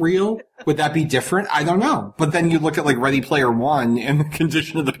felt real, would that be different? I don't know. But then you look at like Ready Player One and the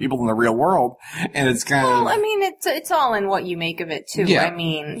condition of the people in the real world and it's kind Well, of... I mean, it's all in what you make of it too. Yeah. I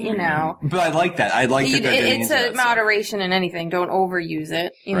mean, But I like that. I like that they're getting it's into a that stuff. moderation in anything. Don't overuse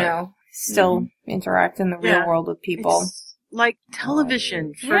it, you know. still interact in the real world with people. It's like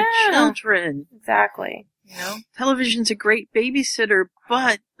television for children. Exactly. You know, television's a great babysitter,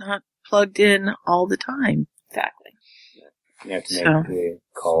 but not plugged in all the time. Exactly. You have to make the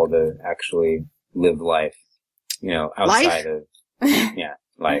call to actually live life, you know, outside of,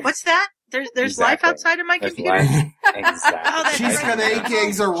 life. What's that? There's life outside of my computer? Life. Exactly. She's got 8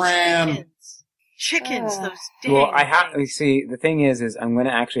 gigs of RAM. Chickens, those dang Well, see, the thing is I'm going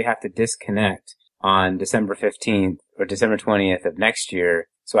to actually have to disconnect on December 15th or December 20th of next year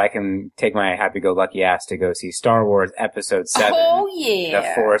so I can take my happy-go-lucky ass to go see Star Wars Episode 7. Oh, yeah.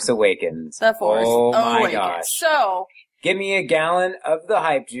 The Force Awakens. The Force my gosh. So, give me a gallon of the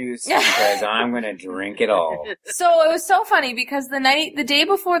hype juice because I'm going to drink it all. So it was so funny because the day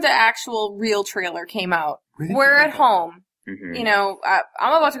before the actual real trailer came out, we're at home. Mm-hmm. You know,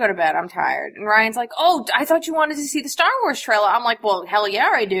 I'm about to go to bed. I'm tired. And Ryan's like, "Oh, I thought you wanted to see the Star Wars trailer." I'm like, "Well, hell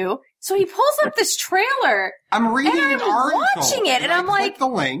yeah, I do." So he pulls up this trailer. I'm reading an article. Watching it, and I'm like, the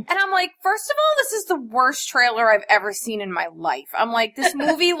link. And I'm like, first of all, this is the worst trailer I've ever seen in my life. I'm like, this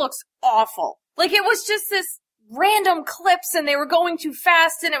movie looks awful. Like, it was just this random clips, and they were going too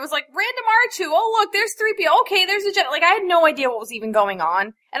fast, and it was like, random R2, oh look, there's 3PO, okay, there's a Jedi. Like, I had no idea what was even going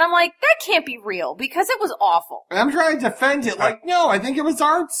on. And I'm like, that can't be real, because it was awful. And I'm trying to defend it, like, no, I think it was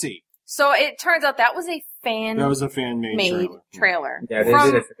artsy. So it turns out that was a fan-made trailer. Yeah,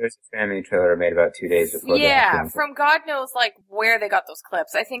 there's a fan-made trailer made about 2 days before that. Yeah, from God knows, like, where they got those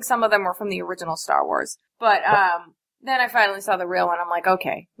clips. I think some of them were from the original Star Wars. But, then I finally saw the real one. I'm like,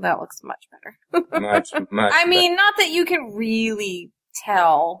 okay, that looks much better. much. I mean, not that you can really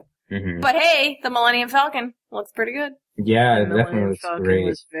tell, but hey, the Millennium Falcon looks pretty good. Yeah, the it definitely Millennium looks Falcon great.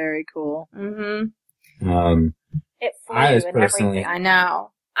 was very cool. It flew I was and personally. everything. I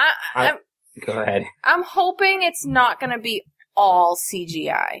know. Go ahead. I'm hoping it's not going to be all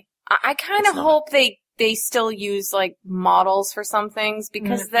CGI. I kind of hope they still use like models for some things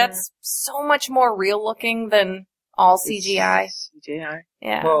because that's so much more real looking than all CGI.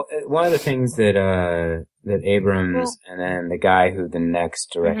 Yeah. Well, one of the things that Abrams and then the guy who the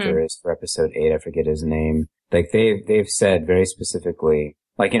next director is for Episode 8, I forget his name. Like they've said very specifically,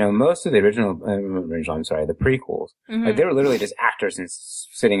 like, you know, most of the the prequels, like they were literally just actors and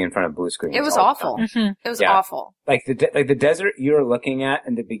sitting in front of blue screens. It was awful. It was awful. Like the desert you're looking at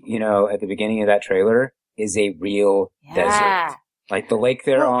at the beginning of that trailer is a real desert. Like the lake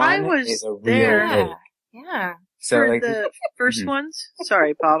they're on is a real lake. Yeah. So for like the first ones.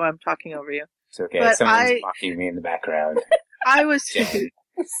 Sorry, Bob, I'm talking over you. It's okay. But Someone's mocking me in the background. I was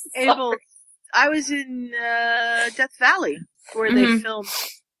I was in Death Valley where they filmed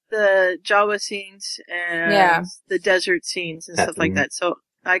the Jawa scenes and the desert scenes and stuff like that. So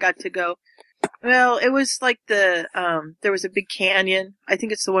I got to go. Well, it was like there was a big canyon. I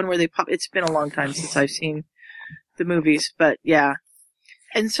think it's the one where they pop. It's been a long time since I've seen the movies, but yeah.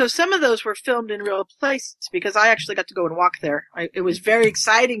 And so some of those were filmed in real places because I actually got to go and walk there. It was very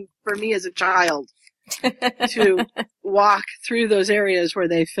exciting for me as a child to walk through those areas where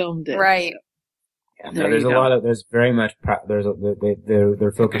they filmed it. Right. Yeah, no, there's very much,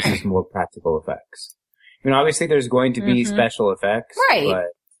 their focus is more practical effects. I mean, obviously there's going to be special effects. Right. But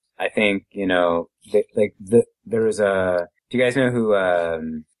I think, you know, there was do you guys know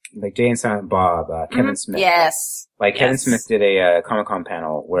who, like Jay and Silent Bob, Kevin Smith? Yes. Like Kevin Smith did a Comic-Con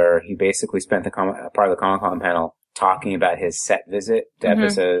panel where he basically spent part of the Comic-Con panel talking about his set visit to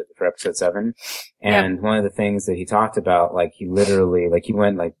episode 7. And one of the things that he talked about, like he literally, like he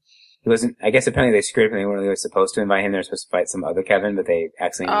went like, he wasn't, I guess apparently they scraped him, they weren't really supposed to invite him, they were supposed to fight some other Kevin, but they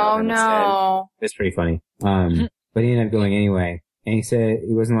accidentally invited him instead. It's pretty funny. But he ended up going anyway. And he said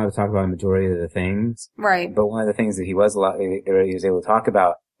he wasn't allowed to talk about a majority of the things. Right. But one of the things that he was able to talk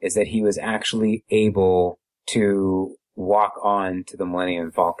about is that he was actually able to walk on to the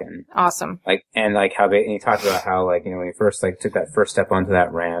Millennium Falcon. Awesome. And he talked about how, like, you know, when he first, like, took that first step onto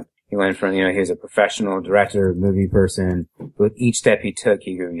that ramp, he went from, you know, he was a professional director, movie person. With each step he took,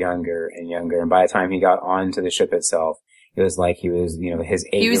 he grew younger and younger. And by the time he got onto the ship itself, it was like he was, you know, his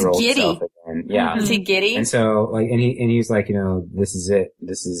 8-year-old self again. Yeah. Is he giddy? And so, like, and he was like, you know, this is it.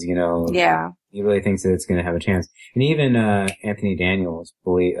 This is, you know. Yeah. He really thinks that it's going to have a chance. And even, Anthony Daniels,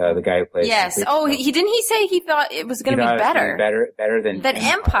 the guy who plays. Yes. Oh, didn't he say he thought it was going to be better? Better than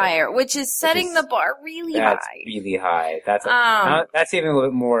Empire, which is setting the bar really high. That's really high. That's even a little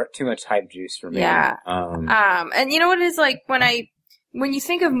bit more, too much hype juice for me. Yeah. And you know what it is like when you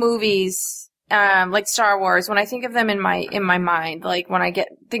think of movies, like Star Wars, when I think of them in my mind, like when I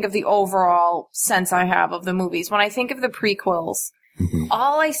think of the overall sense I have of the movies, when I think of the prequels,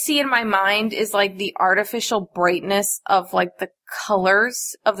 all I see in my mind is like the artificial brightness of like the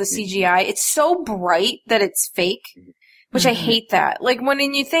colors of the CGI. It's so bright that it's fake, which I hate that. Like when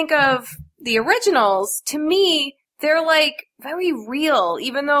you think of the originals, to me, they're like very real,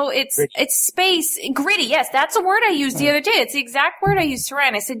 even though it's space gritty. Yes, that's a word I used the other day. It's the exact word I used to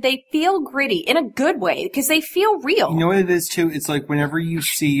Ryan. I said they feel gritty in a good way because they feel real. You know what it is too? It's like whenever you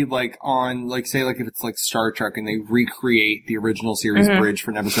see like on like say like if it's like Star Trek and they recreate the original series bridge for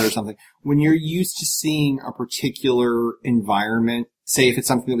an episode or something, when you're used to seeing a particular environment, say if it's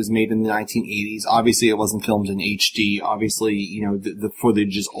something that was made in the 1980s, obviously it wasn't filmed in HD. Obviously, you know, the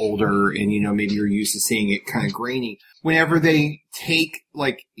footage is older and, you know, maybe you're used to seeing it kind of grainy. Whenever they take,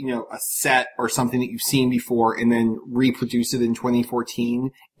 like, you know, a set or something that you've seen before and then reproduce it in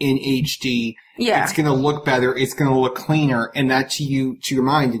 2014 in HD, it's going to look better, it's going to look cleaner, and that to your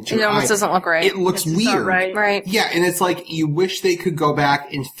mind and to your almost eye, doesn't look right. It looks weird. Right. Yeah, and it's like you wish they could go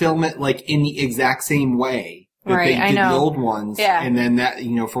back and film it, like, in the exact same way that they did the old ones. Yeah. And then that,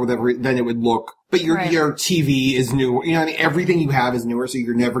 you know, for whatever, then it would look, but your TV is new. You know, I mean, everything you have is newer, so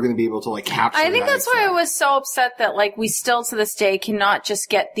you're never going to be able to, like, capture I think that's why I was so upset that, like, we still to this day cannot just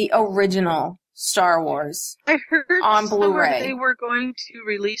get the original Star Wars I heard on Blu-ray. They were going to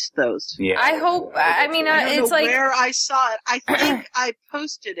release those. Yeah. I hope, I mean, I don't it's know like, where I saw it. I think I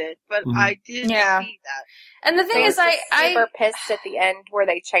posted it, but I did see that. and the thing is, super pissed at the end where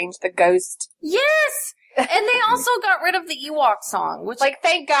they changed the ghost. Yes! And they also got rid of the Ewok song, which, Like,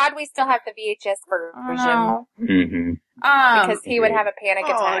 thank God we still have the VHS version. oh, Mm-hmm. Because he would have a panic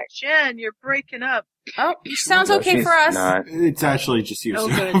Oh, attack. Jen, you're breaking up. oh, sounds okay for us. Not. It's actually just you, Oh,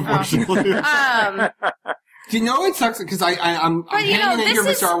 good. unfortunately. Do you know it sucks? Because I'm But, you know, hanging in this here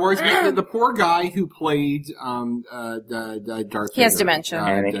with is- Star Wars. The poor guy who played the Darth He has Vader, dementia.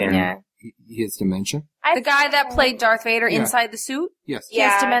 Anakin. Yeah. He has dementia? The guy that played Darth Vader Yeah. inside the suit, Yes. he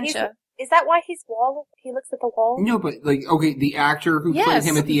has Yeah, dementia. Is that why he looks at the wall? No, but, like, okay, the actor who played Yes.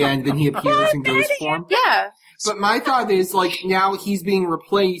 him at the end, then he appears in ghost form. Yeah. But my thought is, like, now he's being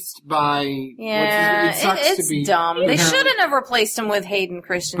replaced by... Yeah, it sucks it's to be... dumb. They Apparently- shouldn't have replaced him with Hayden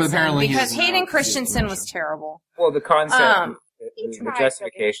Christensen apparently he because doesn't Hayden know. Christensen was terrible. Well, the concept, He the tried,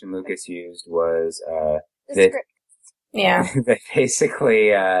 justification Lucas used was The that script. Yeah. that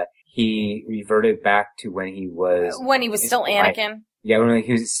basically he reverted back to when he was When he was still Anakin. Yeah, when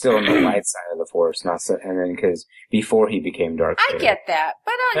he was still on the light side of the Force, not so, and then because before he became Darth I Vader. get that,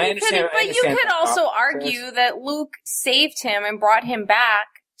 but I you understand- I could understand the also thought argue that Luke saved him and brought him back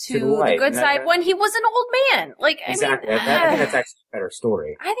to To the the light, good and that- side when he was an old man. Like, Exactly. I mean, I think that's actually a better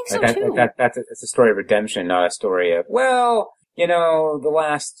story. I think so Like, too. That's a story of redemption, not a story of, well, you know, the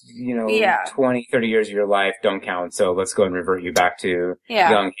last, 20, 30 years of your life don't count, so let's go and revert you back to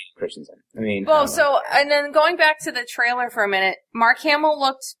young Hayden Christensen. I mean, Well, so, and then going back to the trailer for a minute, Mark Hamill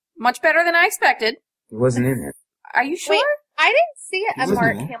looked much better than I expected. he wasn't in it. Are you sure? Wait, I didn't see a Wasn't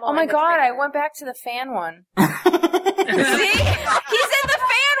Mark it? Hamill. Oh my in the god, I trailer. went back to the fan one. See? He's in the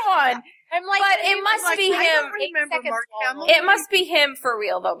fan one! I'm like, But it must be I him. don't remember 8 seconds Mark long. Hamill. It must be him for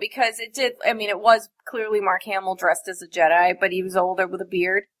real, though, because it was clearly Mark Hamill dressed as a Jedi, but he was older with a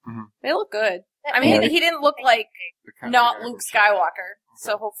beard. Mhm. They look good. That I mean, Yeah. he didn't look like The kind of not guy Luke who's- Skywalker,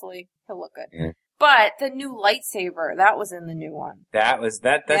 so hopefully he'll look good. Yeah. But the new lightsaber, that was in the new one. That seems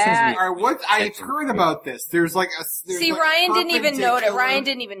to Yeah. be. Alright, what? I've heard about this. There's like a... See, Ryan didn't even notice. Ryan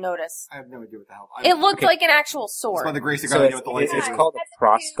didn't even notice. I have no idea what the hell. It looked Okay. like an actual It's by sword. the grace of God, So I know what the it's lightsaber is. called a That's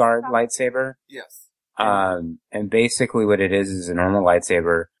cross guard confused. lightsaber. Yes. And basically what it is a normal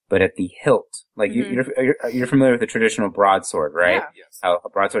lightsaber, but at the hilt. Like you're familiar with the traditional broadsword, right? Yeah. Yes. How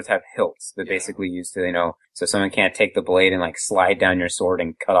broadswords have hilts that basically used to, so someone can't take the blade and like slide down your sword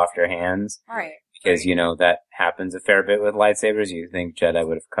and cut off your hands. Right. Because, that happens a fair bit with lightsabers. You think Jedi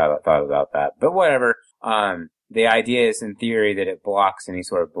would have thought about that. But whatever. The idea is in theory that it blocks any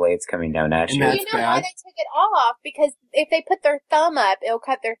sort of blades coming down at And you. that's You know why bad. they took it off? Because if they put their thumb up, it'll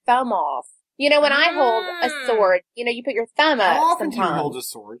cut their thumb off. When I hold a sword, you put your thumb up How often do you sometimes hold a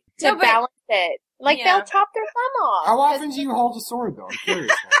sword? to No, but- balance it. Like, Yeah. they'll chop their thumb off. How often do you hold a sword, though? I'm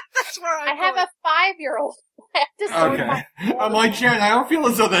curious. That's where I have a 5-year-old. I have to sword Okay. my I'm like, Jen, I don't feel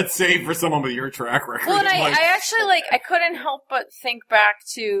as though that's safe for someone with your track record. Well, and I'm like, I actually, I couldn't help but think back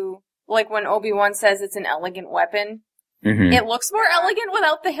to, when Obi-Wan says it's an elegant weapon. Mm-hmm. It looks more elegant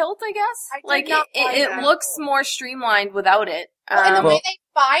without the hilt, I guess. I did not like it that. looks more streamlined without it. Well, and the Well- way they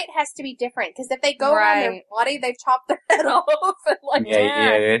fight has to be different. Because if they go around their Right. body, they've chopped their head off. And Yeah,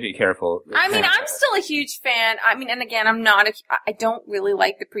 you have to be careful. I mean, I'm still a huge fan. I mean, and again, I don't really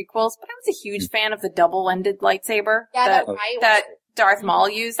like the prequels, but I was a huge fan of the double-ended lightsaber Yeah, that that right. Darth Maul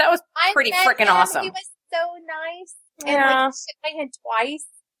used. That was I pretty met freaking him. awesome. He was so nice. and like shit my hand twice.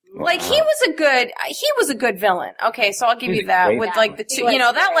 Like he was a good villain. Okay, so I'll give you that with like the two. You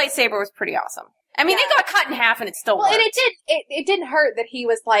know, that lightsaber was pretty awesome. I mean, it got cut in half and it still worked. And it didn't hurt that he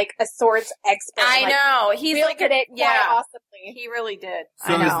was like a swords expert. I know. He's wielded it quite awesomely. He really did.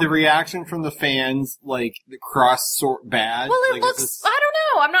 So is the reaction from the fans like the cross sort bad? Well, it like, looks. I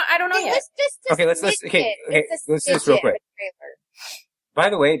don't know. I don't know yet. Let's just real quick. By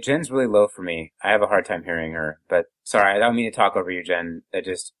the way, Jen's really low for me. I have a hard time hearing her. But sorry, I don't mean to talk over you, Jen.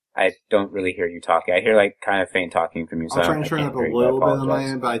 I don't really hear you talking. I hear like kind of faint talking from you. So I'll try and turn up a little bit on my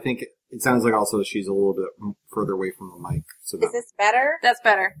end, but I think it sounds like also she's a little bit further away from the mic. So is this better? That's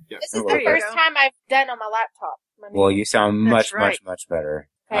better. Yeah. This is the first time I've done on my laptop. Well, you sound much better.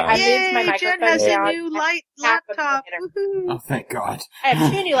 Okay, I moved my microphone Jen has down. a new laptop. Woohoo! Oh, thank God. I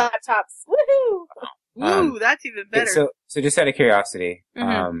have 2 new laptops. Woohoo! Ooh, that's even better. So just out of curiosity,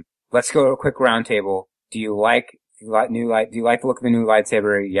 let's go to a quick round table. Do you like the look of the new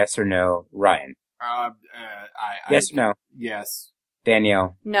lightsaber? Yes or no, Ryan? Yes or no? Yes.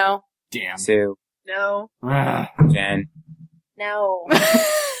 Danielle? No. Damn. Sue? No. Jen? No.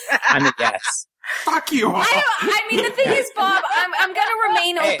 I'm a yes. Fuck you all. I mean, the thing is, Bob, I'm gonna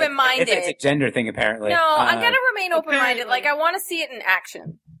remain open-minded. It's a gender thing, apparently. No, I'm gonna remain open-minded. Like, I want to see it in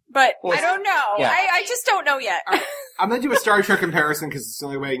action. But I don't know. Yeah. I just don't know yet. I'm gonna do a Star Trek comparison because it's the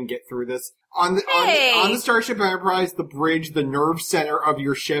only way I can get through this. On the Starship Enterprise, the bridge, the nerve center of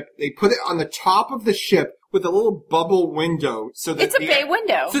your ship, they put it on the top of the ship with a little bubble window, so that it's a bay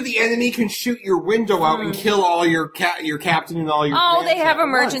window, so the enemy can shoot your window out and kill all your captain and all your. Oh, they have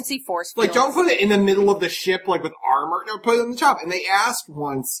emergency force fields. Like, don't put it in the middle of the ship, like with armor. No, put it on the top. And they asked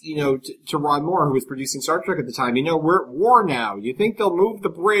once, to Ron Moore, who was producing Star Trek at the time, we're at war now. You think they'll move the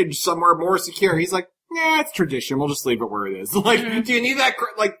bridge somewhere more secure? He's like, nah, it's tradition. We'll just leave it where it is. Like, do you need that?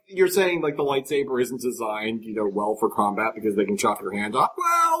 Like, you're saying, like, the lightsaber isn't designed, well for combat because they can chop your hand off?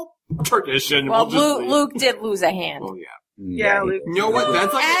 Well, tradition. Well, Luke did lose a hand. Oh, yeah. Yeah, Luke. You know what?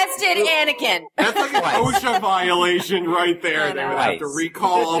 That's like As did Anakin. That's like an OSHA violation right there. They would have to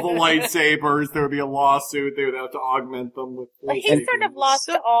recall all the lightsabers. There would be a lawsuit. They would have to augment them with. But he sort of lost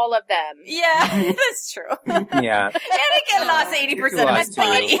all of them. Yeah, that's true. Yeah. Anakin lost 80% of his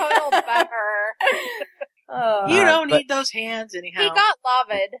body. Total bummer. You don't need those hands anyhow. He got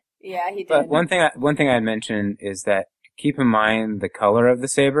laved. Yeah, he did. But one thing I'd mention is that keep in mind the color of the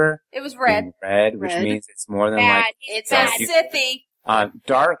saber. It was red. Red, which means it's more than like... It's a Sithy.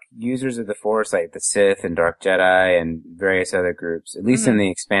 Dark users of the Force, like the Sith and Dark Jedi and various other groups, at least in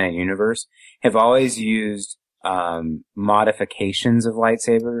the expanded universe, have always used modifications of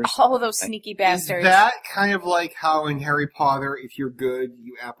lightsabers. Oh, those sneaky bastards. Is that kind of like how in Harry Potter, if you're good,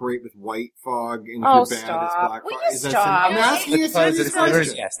 you apparate with white fog, and if you're bad, it's black fog? Is that I'm asking you a serious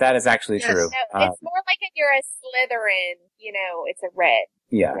question. Yes, that is actually true. No, it's more like if you're a Slytherin, it's a red.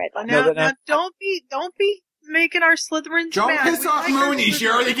 Yeah. Red now, don't be making our Slytherins Don't mad. piss off Mooney. She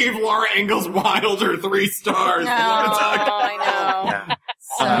already gave Laura Ingalls Wilder 3 stars. No, I know.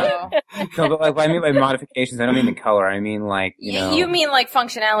 Yeah. No, but I mean by modifications, I don't mean the color. I mean like, You mean like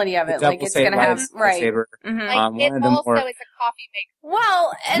functionality of it. Like it's going to have, right. Saber. Like it also is a coffee maker.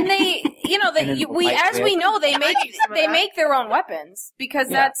 Well, and they, as we know, they make their own weapons because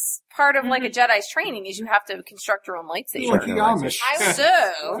that's part of like a Jedi's training is you have to construct your own lightsaber.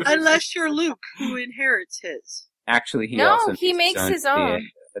 So, unless you're Luke, who inherits his. Actually, he makes his own.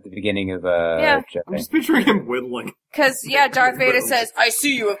 At the beginning of I'm just picturing him whittling. Because Darth Vader says, "I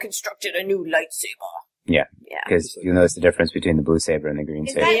see you have constructed a new lightsaber." Yeah, because you notice the difference between the blue saber and the green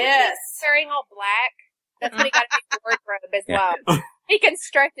saber. Yes, wearing all black. That's when he got a new wardrobe as well. He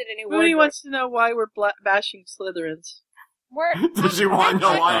constructed a new wardrobe. Mooney wants to know why we're bashing Slytherins. Does she want to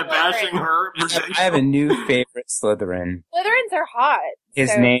know why I'm bashing her? I have a new favorite Slytherin. Slytherins are hot.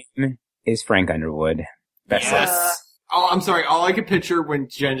 His name is Frank Underwood. Yes. Oh, I'm sorry. All I could picture when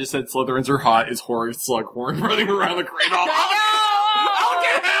Jen just said Slytherins are hot is Horace Slughorn running around the cradle. I'll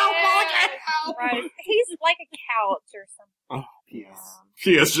get help! Right. He's like a couch or something. Oh, P.S.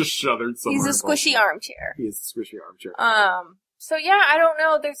 P.S. just shuddered somewhere. He's a squishy armchair. He is a squishy armchair. So yeah, I don't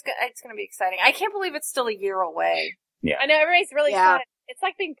know. It's going to be exciting. I can't believe it's still a year away. Yeah. I know, everybody's really excited. It's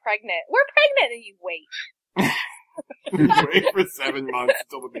like being pregnant. We're pregnant and you wait. Wait for 7 months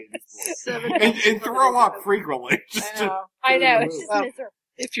until the baby's born. And throw up frequently. I know. It's just miserable.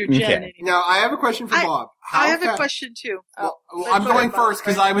 If you're Jen. Okay. Now, I have a question for Bob. I have a question, too. Well, I'm going first,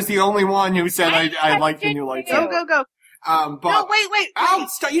 because I was the only one who said I liked the new lightsaber. Go. Bob. No, wait. Ow,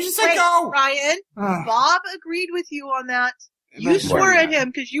 stop. You just said go! Ryan, Bob agreed with you on that. You swore at him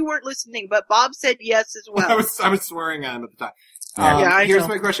because you weren't listening, but Bob said yes as well. I was swearing at him at the time. I Here's know.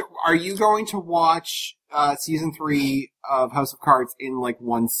 my question. Are you going to watch season 3 of House of Cards in, like,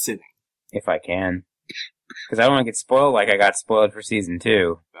 one sitting? If I can. Because I don't want to get spoiled like I got spoiled for season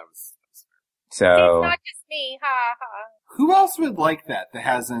 2. That was It's So, not just me. Ha ha. Who else would like that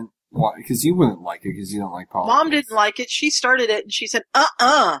hasn't watched? Because you wouldn't like it because you don't like politics. Mom didn't like it. She started it and she said,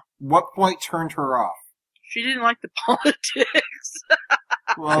 What point turned her off? She didn't like the politics.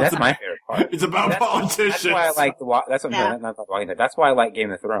 Well, that's my favorite part. It's about politicians. That's why I like that's what I'm Yeah. saying, not the Walking Dead. That's why I like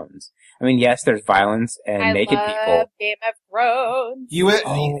Game of Thrones. I mean, yes, there's violence and I naked love people. Game of Thrones.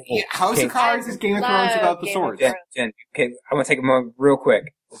 House okay. of Cards is Game of Thrones Love without the Game of swords. Thrones. Jen, okay, I want to take a moment real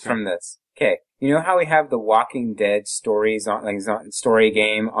quick from this. Okay, you know how we have the Walking Dead stories on, like, story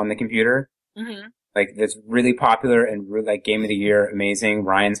game on the computer? Mm-hmm. Like, that's really popular and really, like, Game of the Year, amazing.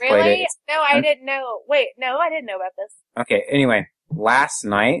 Ryan's played it. Really? It's- No, I didn't know. Wait, no, I didn't know about this. Okay, anyway, last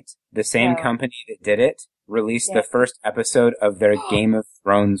night, the same Yeah. company that did it released Yeah. the first episode of their Game of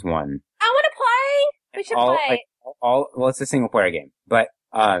Thrones one. I want to play. We should play. Well, it's a single player game, but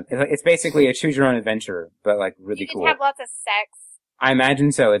it's basically a choose your own adventure, but like really You cool. can have lots of sex. I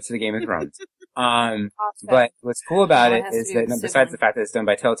imagine so. It's the Game of Thrones. Awesome. But what's cool about Oh, it it has to is be that with besides sibling. the fact that it's done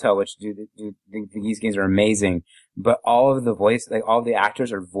by Telltale, which these games are amazing, but all of all the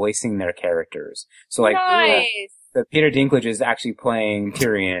actors are voicing their characters. So like, nice. the Peter Dinklage is actually playing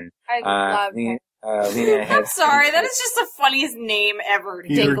Tyrion. I love Lena I'm Headey- sorry, that is just the funniest name ever.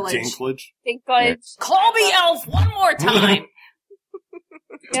 Peter Dinklage. Dinklage. Dinklage. Call me Elf one more time.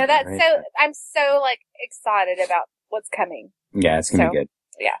 No, that's Right. so. I'm so like excited about what's coming. Yeah, it's gonna be good.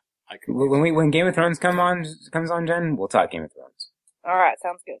 I could, When Game of Thrones comes on, Jen, we'll talk Game of Thrones. All right,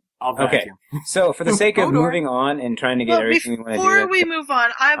 sounds good. I'll Okay. vacuum. So, for the sake of Hodor. moving on and trying to get Well, everything we want to do, before we move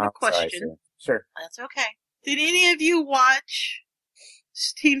on, I have a sorry, question. Sure. That's okay. Did any of you watch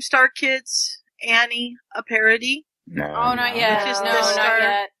Team Star Kids Annie, a parody? No. Oh, not yet. Which is No, the not star-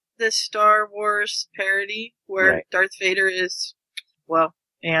 yet. The Star Wars parody where Right. Darth Vader is, well,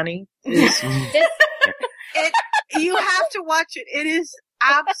 Annie is. You have to watch it. It is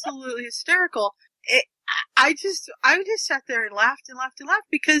absolutely hysterical. I just sat there and laughed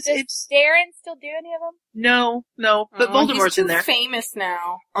because Does it's Darren still do any of them? no, but Oh, Voldemort's he's too in there. famous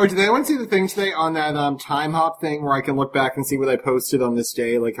now. Oh, did anyone see the thing today on that time hop thing where I can look back and see what I posted on this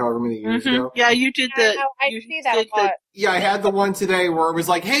day, like however many years Mhm. ago? Yeah, you did the. I know. I you see that did a lot. Yeah, I had the one today where it was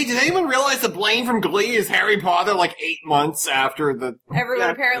like, hey, did anyone realize that Blaine from Glee is Harry Potter like 8 months after the... Everyone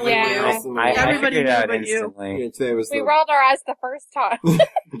Yeah. apparently Yeah. knew. else in the I world? Everybody figured it knew out but you. instantly. Yeah, today was We the... rolled our eyes the first time.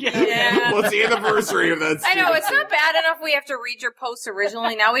 Yeah. What's the anniversary of that? I know, stupid it's not bad enough we have to read your posts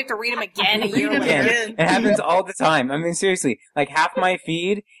originally. Now we have to read them again a year Read 'em later. again. It happens all the time. I mean, seriously, like half my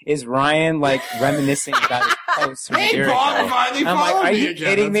feed is Ryan like reminiscing about his posts from a Hey, year Bob, ago. finally I'm like, followed are me you again.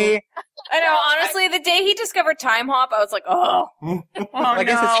 kidding me? I know, honestly, the day he discovered Time Hop, I was like, oh.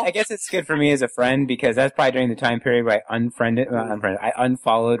 I guess it's good for me as a friend because that's probably during the time period where I I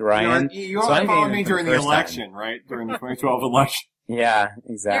unfollowed Ryan. You So I'm followed getting me it for during the the first time. election, right? During the 2012 election. Yeah,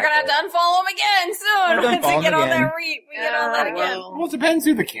 exactly. You're gonna have to unfollow him again soon I'm gonna once we unfollow get him on again. that we get on that again. Well, it depends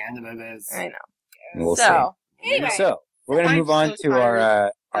who the candidate is. I know. We'll So, Anyway, So we're gonna I'm move on so to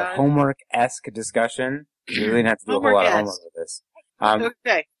our tired. homework-esque discussion. We really didn't have to do a whole lot of homework with this.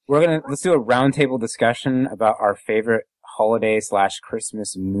 Okay. Let's do a roundtable discussion about our favorite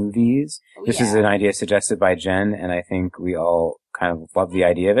holiday/Christmas movies. This is an idea suggested by Jen, and I think we all kind of love the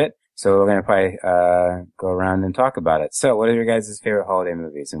idea of it. So we're gonna probably go around and talk about it. So, what are your guys' favorite holiday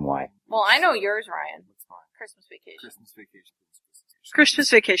movies and why? Well, I know yours, Ryan. Christmas Vacation. Christmas Vacation. Christmas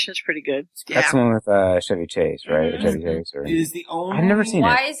Vacation is pretty good. That's the one with Chevy Chase, right? Or Chevy Chase, or It is the only... I've never seen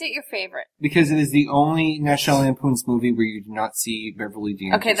Why is it your favorite? Because it is the only National Lampoon's movie where you do not see Beverly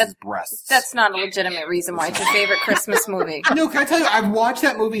D'Angelo's Okay, that's- breasts. That's not a legitimate reason why it's your favorite Christmas movie. No, can I tell you, I've watched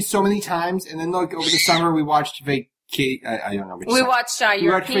that movie so many times, and then like over the summer we watched I don't know. We watched We watched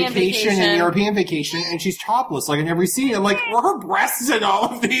European Vacation. and European Vacation, and she's topless, like in every scene. I'm like, were her breasts in all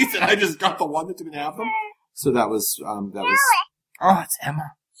of these? And I just got the one that didn't have them. So that was. Oh, it's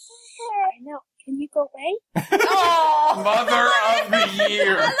Emma. I know. Can you go away? Oh, Mother of the I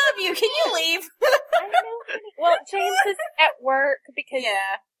year. love you. Can you leave? I know. Well, James is at work because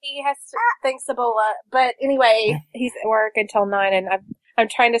he has thanks Ebola. But anyway, he's at work until 9, and I'm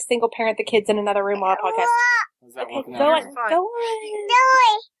trying to single parent the kids in another room while I podcast. Is that Okay, working go out? on. Go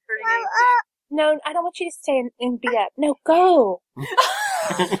on. No, I don't want you to stay and be up. No, go.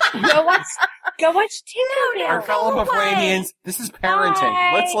 Go watch TV. Our fellow Go Buffalonians, this is parenting.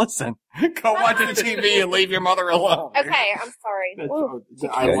 Bye. Let's listen. Go watch the TV and leave your mother alone. Okay, I'm sorry. Ooh.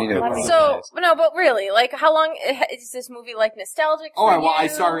 But really, like, how long is this movie, like, nostalgic for you? I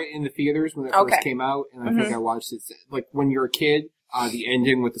saw it in the theaters when it first came out, and I think I watched it, like, when you're a kid, the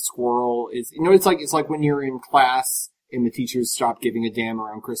ending with the squirrel is, it's like when you're in class and the teachers stop giving a damn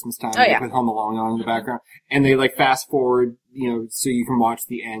around Christmas time. They put Home Alone on in the background, and they, like, fast forward, so you can watch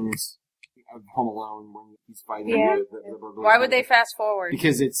the end of Home Alone when he's fighting the burglar. Why would they fast forward?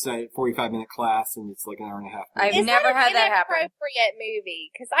 Because it's a 45-minute class and it's like an hour and a half. I've never had that happen. It's an inappropriate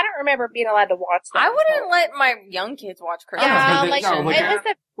movie, because I don't remember being allowed to watch that. I wouldn't let my young kids watch Christmas.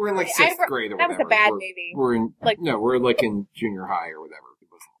 We're in like 6th grade or whatever. That was a bad movie. We're in junior high or whatever.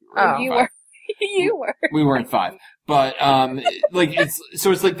 You were. We weren't 5. But,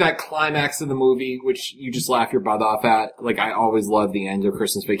 it's like that climax of the movie, which you just laugh your butt off at. Like, I always love the end of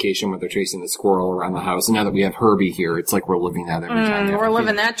Christmas Vacation when they're chasing the squirrel around the house. And now that we have Herbie here, it's like we're living that every time. We're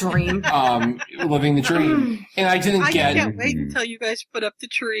living that dream. Living the dream. And I can't wait until you guys put up the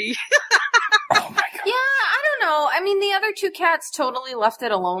tree. Oh my god. Yeah, I don't know. I mean, the other 2 cats totally left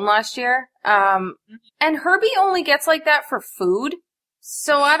it alone last year. And Herbie only gets like that for food.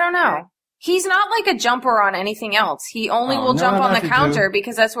 So I don't know. He's not like a jumper on anything else. He only will jump on the counter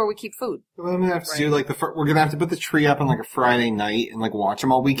because that's where we keep food. We're gonna have to do we're gonna have to put the tree up on like a Friday night and like watch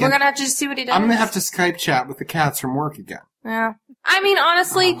him all weekend. We're gonna have to just see what he does. I'm gonna have to Skype chat with the cats from work again. Yeah. I mean,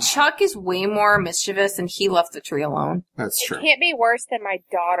 honestly, Chuck is way more mischievous and he left the tree alone. That's true. It can't be worse than my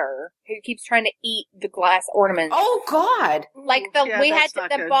daughter, who keeps trying to eat the glass ornaments. Oh God! Like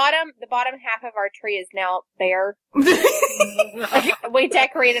the bottom half of our tree is now bare. We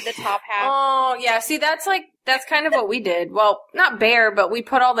decorated the top half. Oh yeah, see that's kind of what we did. Well, not bare, but we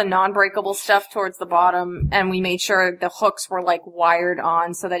put all the non-breakable stuff towards the bottom, and we made sure the hooks were like wired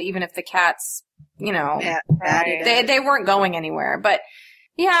on so that even if the cats, they weren't going anywhere. But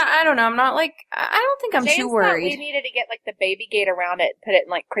yeah, I don't know. I'm not like I don't think I'm too worried. We needed to get like the baby gate around it, put it in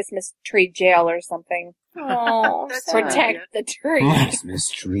like Christmas tree jail or something. Oh, protect the tree. Christmas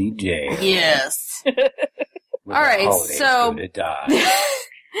tree jail. Yes. All right, so to die.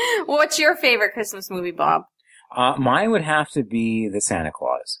 What's your favorite Christmas movie, Bob? Mine would have to be The Santa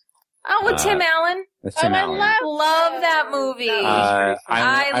Claus. Oh, with Tim Allen. With Tim Allen. Love that movie.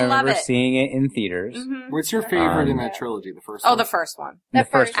 I remember seeing it in theaters. Mm-hmm. What's your favorite in that trilogy? The first one? Oh, the first one. The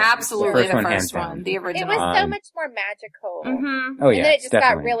first one. Absolutely the first one. The original. It was so much more magical. Mm-hmm. Oh, yeah. And then it just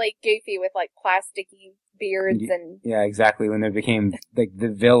definitely got really goofy with like plasticky beards and... Yeah, exactly. When they became, like, the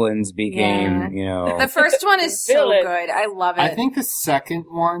villains became, The first one is so good. I love it. I think the second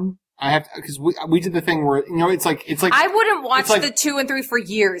one... because we did the thing where, it's like. I wouldn't watch the 2 and 3 for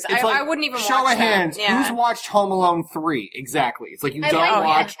years. I wouldn't even watch show of hands. Yeah. Who's watched Home Alone 3? Exactly. It's like don't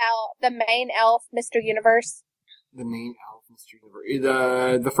watch. The main elf, Mr. Universe. The main elf, Mr.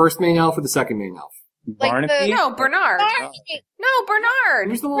 Universe. The first main elf or the second main elf? Barnaby? No, Bernard. No, Bernard.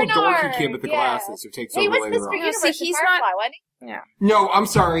 Who's the little dorky kid with the glasses who takes over later on? He was Mr. Universe. He's Firefly, not. wasn't he? Yeah. No, I'm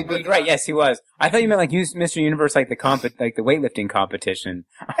sorry. Right, yes, he was. I thought you meant like Mr. Universe, like the weightlifting competition.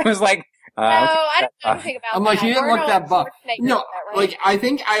 I was like, no, I don't know anything about I'm like, that. he didn't look that buff. No, right? like, I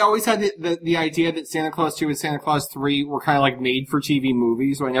think I always had the idea that Santa Claus 2 and Santa Claus 3 were kind of like made for TV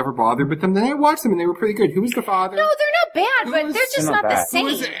movies, so I never bothered with them. Then I watched them and they were pretty good. Who was the father? No, they're not bad, but they're just not the same.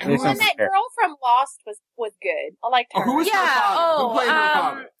 And that girl from Lost was good. I liked her. Who was her father? Who played her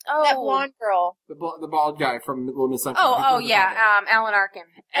father? That blonde girl. The bald guy from Little Miss Sunshine. Alan Arkin.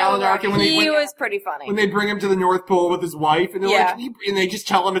 Alan Arkin. He was pretty funny. When they bring him to the North Pole with his wife, and they're like, and they just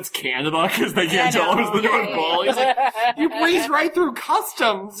tell him it's Canada because they can't tell him it's the North Pole. He's like, you breeze right through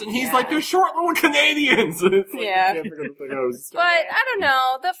customs, and he's like, they're short little Canadians. And it's but I don't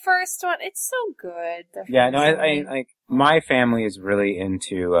know. The first one, it's so good. I like my family is really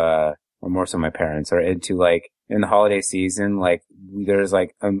into, or more so my parents are into like in the holiday season, like there's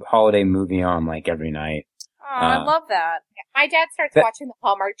like a holiday movie on like every night. Oh, I love that. My dad starts watching the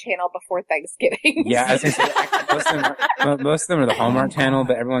Hallmark Channel before Thanksgiving. Yeah, I was gonna say, most of them are the Hallmark Channel,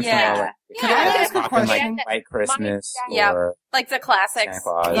 but every once in a while, like, can I ask a question? Like White Christmas, or like the classics.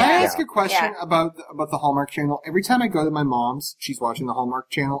 Can I ask a question about the Hallmark Channel? Every time I go to my mom's, she's watching the Hallmark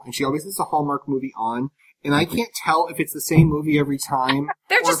Channel, and she always has a Hallmark movie on. And I can't tell if it's the same movie every time.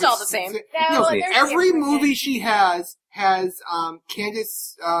 They're just all the same. No, every movie she has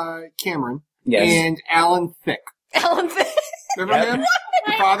Candace Cameron and Alan Thicke. Alan Thicke. Remember him?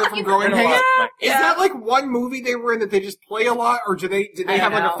 The father from Growing Pains? Is that like one movie they were in that they just play a lot, or did they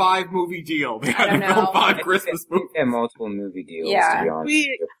have like a 5-movie deal? They had to film 5 Christmas movies. They had multiple movie deals, to be honest.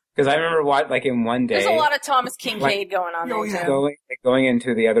 Because I remember in one day... There's a lot of Thomas Kincaid going on there, too. Going, like, going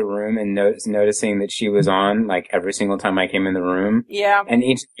into the other room and noticing that she was on, like, every single time I came in the room. Yeah. And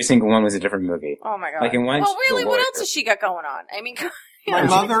every single one was a different movie. Oh my god. Like, in one, well, she's a really, what lawyer. else has she got going on? I mean, My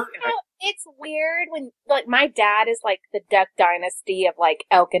mother. It's weird when, like, my dad is, like, the Duck Dynasty of, like,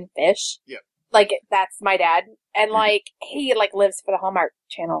 elk and fish. Yep. Like, that's my dad. And, like, he, like, lives for the Hallmark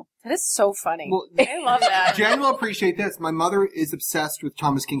Channel. that is so funny. Well, I love that. Jen will appreciate this. My mother is obsessed with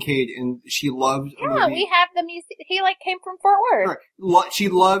Thomas Kincaid, and she loved a Yeah, movie. we have the music. He, like, came from Fort Worth. Right. She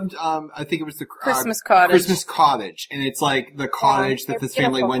loved, I think it was the Christmas Cottage. Christmas Cottage, and it's like the cottage that they're this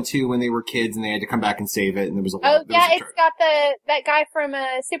family beautiful. went to when they were kids, and they had to come back and save it, and there was a Oh, lot. yeah, it's got that guy from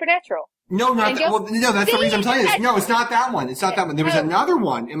Supernatural. No, not Angel? that. Well, no, that's the reason I'm telling you this. No, it's not that one. It's not that one. There was another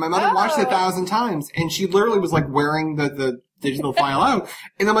one, and my mother watched it 1,000 times, and she literally was like wearing the digital file out,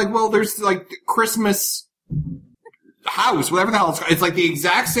 and I'm like, well, there's like Christmas House, whatever the hell it's called. It's like the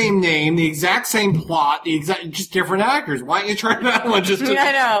exact same name, the exact same plot, just different actors. Why don't you try that one? Just to,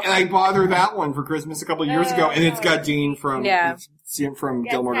 I know. And I bought her that one for Christmas a couple of years ago, and it's got Dean from from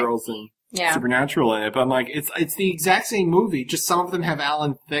Gilmore Girls and Supernatural in it. But I'm like, it's the exact same movie. Just some of them have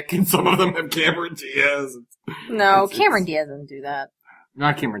Alan Thicke, and some of them have Cameron Diaz. No, Cameron Diaz doesn't do that.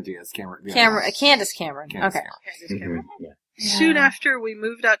 Not Cameron Diaz. Cameron. Candace Cameron. Candace Okay. Cameron. Yeah. Soon after we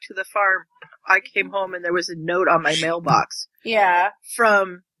moved out to the farm, I came home and there was a note on my mailbox Yeah.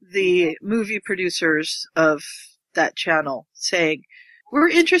 from the movie producers of that channel saying, we're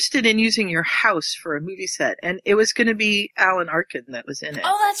interested in using your house for a movie set. And it was going to be Alan Arkin that was in it.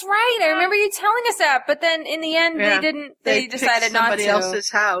 Oh, that's right. I remember you telling us that, but then in the end, Yeah. they didn't. They picked decided not somebody to. else's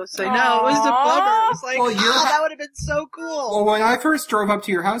house. I know. It was a bummer. It was like, Well, that would have been so cool. Well, when I first drove up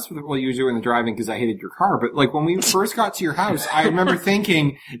to your house, you were doing the driving because I hated your car, but like when we first got to your house, I remember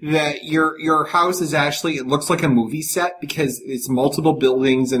thinking that your house is actually, it looks like a movie set because it's multiple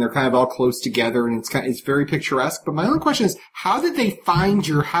buildings and they're kind of all close together and it's very picturesque. But my only question is, how did they find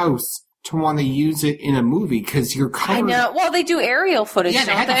your house to want to use it in a movie? Because you're covered. I know. Well, they do aerial footage, Yeah,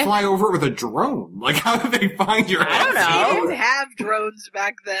 they don't had to fly over it with a drone. Like, how did they find your house? I don't know. They didn't have drones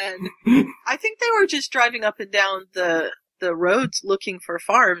back then. I think they were just driving up and down the roads looking for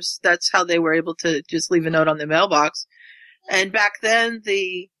farms. That's how they were able to just leave a note on the mailbox. And back then,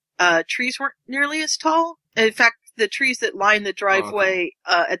 the trees weren't nearly as tall. In fact, the trees that lined the driveway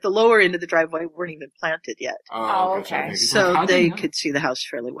at the lower end of the driveway weren't even planted yet. Oh, gotcha. okay. So How did they you know? could see the house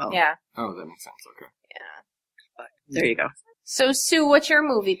fairly well. Yeah. Oh, that makes sense. Okay. But there you go. So, Sue, what's your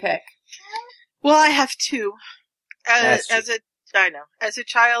movie pick? Well, I have two. That's As a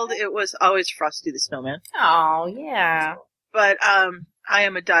child, it was always Frosty the Snowman. Oh, yeah. But I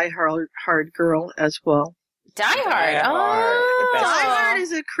am a die-hard girl as well. Die Hard. Die Hard. Oh. The best. Die Hard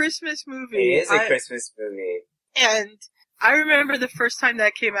is a Christmas movie. It is a Christmas movie. And I remember the first time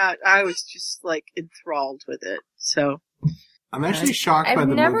that came out, I was just like enthralled with it. So I'm actually shocked by I've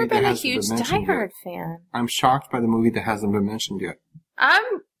the never movie that been a hasn't huge been Die mentioned Hard yet. fan. I'm shocked by the movie that hasn't been mentioned yet.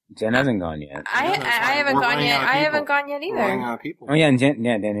 Jen hasn't gone yet. I that's fine. haven't We're gone running yet. out of I people. haven't gone yet We're running either. out of people. Oh yeah, and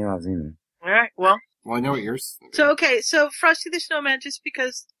Daniel loves him. all right, well, Well, I know what yours. so Frosty the Snowman, just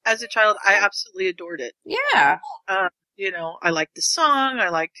because as a child I absolutely adored it. Yeah. I liked the song. I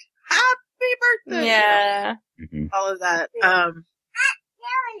liked Happy Birthday. Yeah. Mm-hmm. All of that. Oh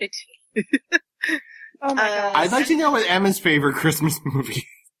my god. I'd like to know what Emma's favorite Christmas movie.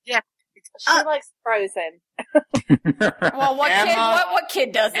 She likes Frozen. Well, what kid? Emma- What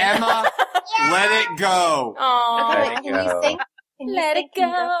kid doesn't? Emma, let it go. Oh. Let it Can you go. sing? Let it go.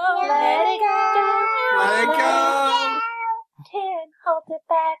 Let it go. Let it go. Can't hold it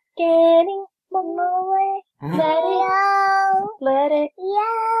back anymore. Let it go. Let it go.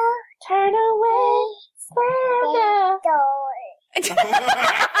 Turn away.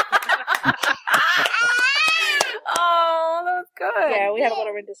 Oh, that was good. Yeah, we had a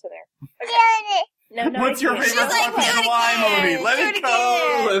little rendition there. Okay. No, What's your again. favorite She's like, 4th of "Do it July again. movie? Let Do it it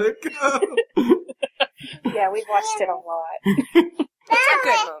go. Let it go. Yeah, we've watched it a lot. It's a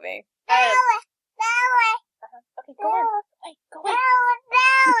good movie. Okay, go on. Wait, go on.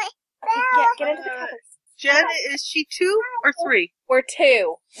 Okay, get into the covers. Jen, is she 2 or 3? We're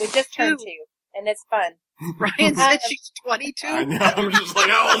 2. We just turned 2. 2, and it's fun. Ryan said she's 22. I know. I'm just like,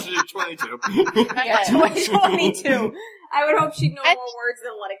 how old is she? 22. Yeah. 22. I would hope she'd know more words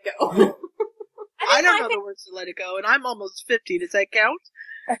than Let It Go. I don't know the words to Let It Go, and I'm almost 50. Does that count?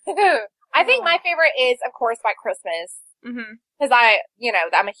 I think my favorite is, of course, White Christmas. Mm-hmm. Because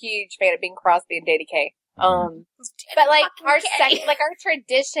I'm a huge fan of Bing Crosby and Daddy Kay. But like our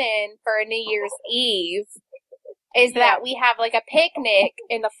tradition for New Year's Eve is that we have like a picnic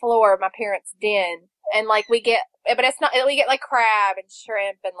in the floor of my parents' den, and like we get like crab and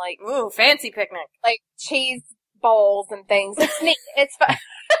shrimp and like Ooh, fancy picnic. like cheese bowls and things. It's neat. It's fun.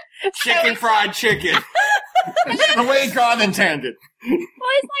 Chicken fried chicken. The way God intended. Well,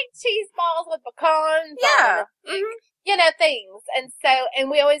 it's like cheese balls with pecans. Yeah. You know, things. And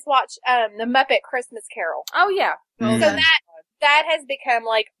we always watch, the Muppet Christmas Carol. Oh, yeah. So that has become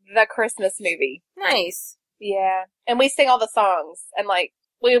like the Christmas movie. Nice. Yeah. And we sing all the songs. And like,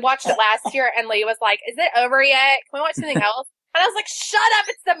 we watched it last year and Lee was like, is it over yet? Can we watch something else? And I was like, shut up,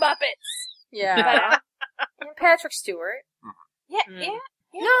 it's the Muppets! Yeah. Patrick Stewart. Yeah, yeah.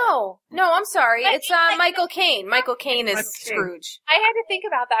 No, I'm sorry. But It's Michael Caine. Michael Caine is Scrooge. I had to think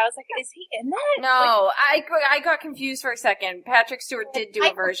about that. I was like, is he in that? No, I got confused for a second. Patrick Stewart did do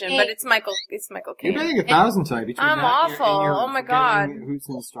a version, but it's Michael You're Caine. betting 1,000 tonight between I'm that awful. and your Oh my God. forgetting who's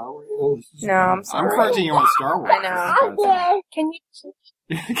in Star Wars. No, I'm sorry. I'm correcting you on Star Wars. I know. Can you?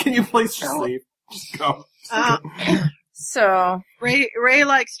 Can you please just leave? Just go. So Ray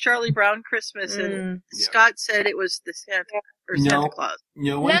likes Charlie Brown Christmas, and Scott said it was the Santa Claus.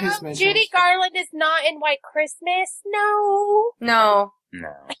 No one has mentioned Judy Garland is not in White Christmas. No. no.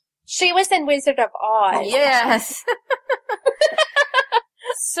 She was in Wizard of Oz. Yes.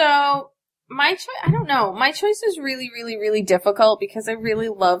 So my choice, I don't know. My choice is really, really, really difficult because I really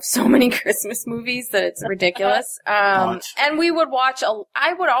love so many Christmas movies that it's ridiculous. And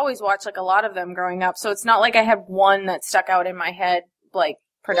I would always watch like a lot of them growing up. So it's not like I had one that stuck out in my head, like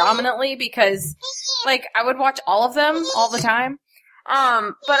predominantly, because like I would watch all of them all the time.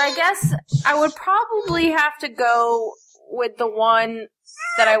 But I guess I would probably have to go with the one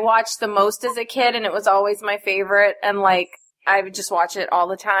that I watched the most as a kid, and it was always my favorite, and like I would just watch it all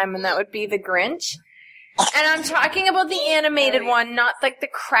the time, and that would be The Grinch. And I'm talking about the animated one, not like the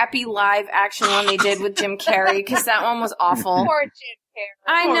crappy live action one they did with Jim Carrey, because that one was awful. Poor Jim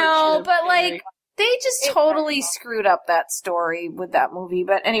Carrey. I know, but like they just totally screwed up that story with that movie.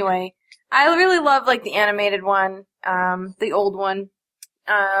 But anyway, I really love like the animated one, the old one.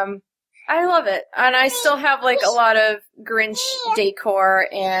 I love it, and I still have like a lot of Grinch decor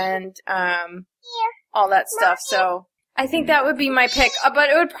and all that stuff. So I think that would be my pick, but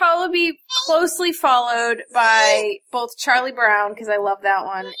it would probably be closely followed by both Charlie Brown, because I love that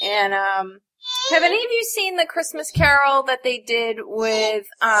one, and have any of you seen the Christmas Carol that they did with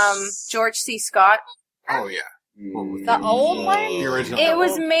George C. Scott? Oh yeah, The old one? the original. It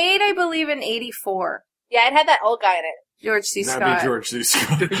was made, I believe, in '84. Yeah, it had that old guy in it. George C. That'd Scott. be George C.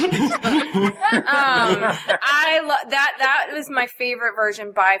 Scott. That was my favorite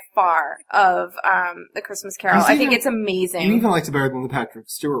version by far of the Christmas Carol. I think it's amazing. You even liked it better than the Patrick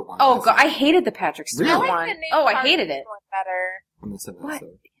Stewart one. Oh God, I hated the Patrick Stewart Really? one. I hated it. Better. What?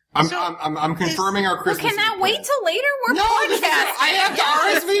 I'm confirming our Well, Christmas. can that Eve wait plan. till later? We're No, podcasting. I have to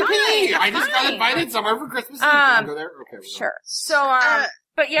RSVP. Fine, I just got fine. invited somewhere for Christmas Eve. Can I go there? Okay. Sure. So,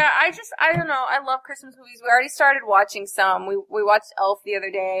 but yeah, I don't know. I love Christmas movies. We already started watching some. We watched Elf the other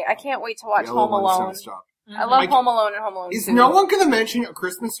day. I can't wait to watch Home Alone. I love Home Alone and Home Alone 2. Is no one going to mention A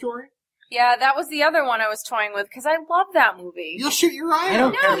Christmas Story? Yeah, that was the other one I was toying with, because I love that movie. You'll shoot your eye I out.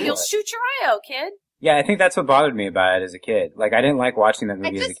 don't No, care. you'll shoot your eye out, kid. Yeah, I think that's what bothered me about it as a kid. Like, I didn't like watching that I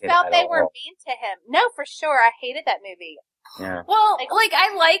movie as a just kid felt at they all. were mean to him. No, for sure. I hated that movie. Yeah. Well, like,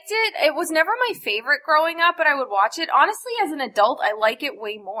 I liked it. It was never my favorite growing up, but I would watch it. Honestly, as an adult, I like it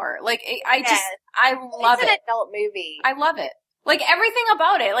way more. Like, I love It's it. an adult movie. I love it. Like, everything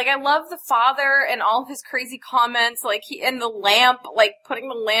about it. Like, I love the father and all of his crazy comments, like, and the lamp, like, putting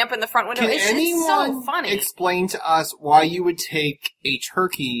the lamp in the front window. Can It's anyone so funny. explain to us why you would take a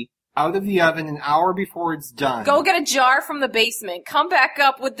turkey out of the oven an hour before it's done? Go get a jar from the basement. Come back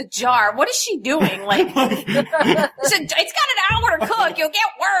up with the jar. What is she doing? Like, it's got an hour to cook. You'll get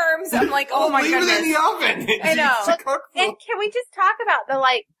worms. I'm like, oh my leave goodness. it in the oven. I know. It's to cook for- And can we just talk about the,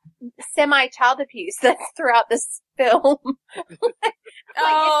 like, semi-child abuse that's throughout this film?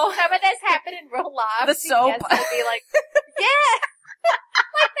 Oh. Some of this happened in real life. The soap. Yes, would be like, yeah.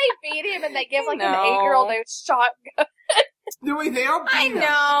 Like, they beat him and they give, like, an No. 8-year-old a shotgun. No, wait, they don't beat I him.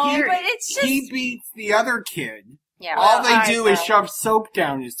 know, but it's just... He beats the other kid. Yeah, All well, they do is shove soap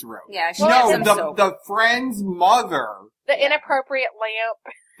down his throat. Yeah, she No, gives him soap. the friend's mother. The inappropriate lamp.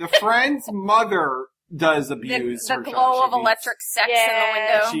 The friend's mother does abuse the her glow child. of electric sex in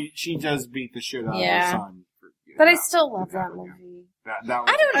the window. She does beat the shit out Yeah. of her son. But I still love that movie. That was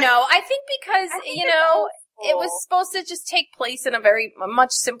I don't know. I think because, I think you it's know, old it was school. supposed to just take place in a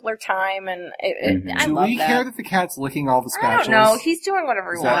much simpler time, and I Do love we that. care that the cat's licking all the spatulas? I don't know. He's doing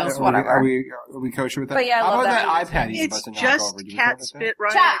whatever he Is that- wants, are whatever. We kosher with that? But yeah, I How love about that that iPad he's It's about to knock just over? Do you cat talk about that? spit,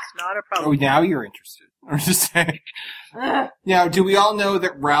 Ryan. Cha. It's not a Oh, problem. now you're interested. I'm just saying. Now, do we all know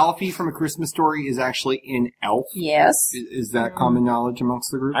that Ralphie from A Christmas Story is actually in Elf? Yes. Is that common knowledge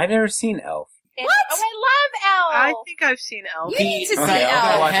amongst the group? I've never seen Elf. And, oh, I love I think I've seen Elf. You need to see okay, Elf.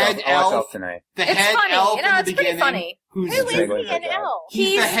 I'll watch head Elf. I'll watch elf. Elf tonight. The It's head funny. elf You know, in the it's pretty beginning. funny. Who's Who is Segue he for an a job. elf?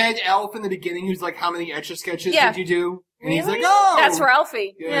 He's the head elf in the beginning who's like, how many Etch a Sketches Yeah. did you do? And he's like, Really? oh! That's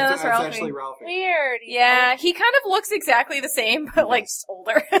Ralphie. Yeah, that's that's Ralphie. actually Ralphie. Weird. Yeah, he kind of looks exactly the same, but like just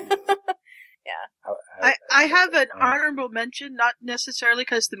older. I have an honorable mention, not necessarily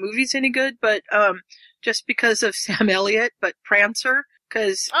because the movie's any good, but just because of Sam Elliott, but Prancer,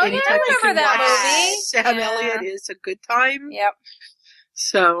 because Oh, yeah, I anytime you remember can that watch movie. Sam Yeah. Elliott is a good time. Yep.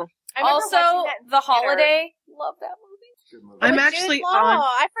 So I remember Also, watching that in The theater. Holiday. Love that movie. Good movie. I'm With actually Jude Law. on.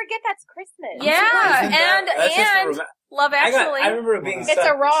 I forget that's Christmas. Yeah, Isn't that- that's just a and rom- Love Actually. I remember it being It's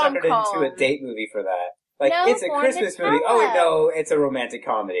suckered a rom-com. into a date movie for that. Like, No, it's a Born Christmas to movie. Oh, wait, Tell no, it's a romantic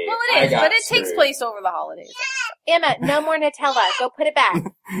comedy. Well, I it is, got but it takes screwed. place over the holidays. Emma, no more Nutella. Go put it back.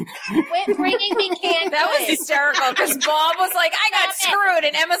 Quit bringing me candy. That was hysterical because Bob was like, "I got screwed,"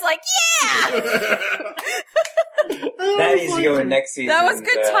 and Emma's like, "Yeah." That needs to go in next season. That was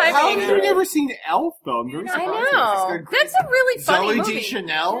good timing. How have you never seen Elf, though? I'm very I surprised. know. It's got That's a really funny Zoe movie.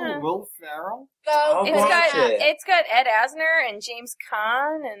 Deschanel, Yeah. Will Ferrell. Go. I'll It's watch got it. it's got Ed Asner and James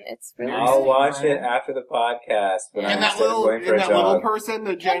Caan, and it's really I'll good. watch it after the podcast when And I'm that instead of little, going for a little jog. person,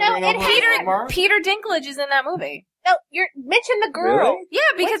 the no, Jen it Reno has- Peter Dinklage is in that movie. No, you're mention the girl. Really? Yeah,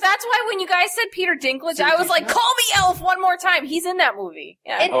 because that's why when you guys said Peter Dinklage, I was like, "Call me Elf" one more time. He's in that movie.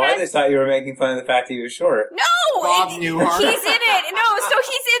 Yeah. It Oh, I has- just thought you were making fun of the fact that he was short. No, Bob it- Newhart. he's in it. No, so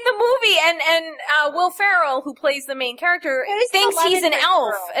he's in the movie, and Will Ferrell, who plays the main character, Who's the thinks he's an Lemon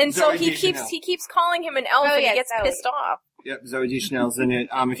elf, girl? and so Zoe he Deschanel. keeps calling him an elf, Oh, and yeah, he gets Zoe. pissed off. Yep, Zoe Deschanel's in it.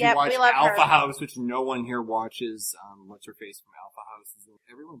 If Yep, you watch we love Alpha her. House, which no one here watches, what's her face from Alpha House?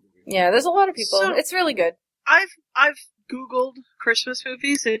 Everyone's in it. Yeah, there's a lot of people. So- It's really good. I've Googled Christmas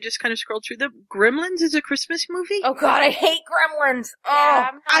movies and just kind of scrolled through them. Gremlins is a Christmas movie? Oh God, I hate Gremlins. Oh, Yeah,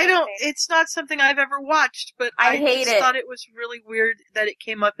 I'm not I don't, a fan. it's not something I've ever watched, but I I hate just it. thought it was really weird that it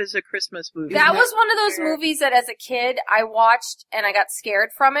came up as a Christmas movie. that was one of those Weird. movies that, as a kid, I watched and I got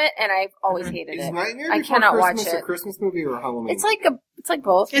scared from it, and I've always hated Is it. Nightmare I Before cannot watch Christmas it. a Christmas movie or a Halloween? It's like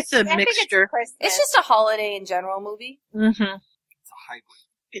both. It's a I think mixture. It's Christmas. It's just a holiday in general movie. Mm-hmm. It's a hybrid.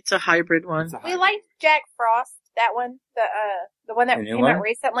 It's a hybrid one. It's a We hybrid. liked Jack Frost. That one, the one that The new came one? out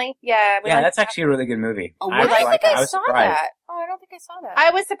recently. Yeah, we Yeah, liked that's that. actually a really good movie. Oh, I what- don't think I was saw surprised. that. Oh, I don't think I saw that.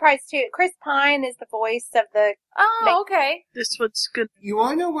 I was surprised too. Chris Pine is the voice of the. Oh, okay. This one's good. You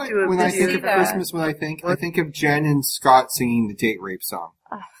want to know what? Do a When I video think of of that. Christmas, what I think? I What? think of Jen and Scott singing the date rape song.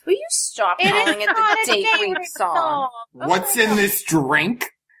 Will you stop It calling is it not the a date rape song? What's in this drink?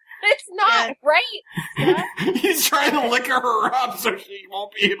 It's not Yeah. right. He's trying to liquor her up so she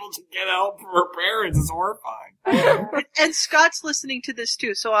won't be able to get help from her parents. It's horrifying. And Scott's listening to this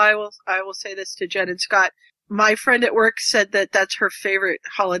too, so I will say this to Jen and Scott. My friend at work said that that's her favorite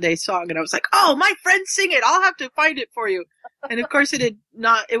holiday song, and I was like, "Oh, my friend sing it! I'll have to find it for you." And of course, it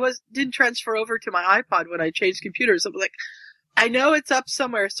didn't transfer over to my iPod when I changed computers. I was like, "I know it's up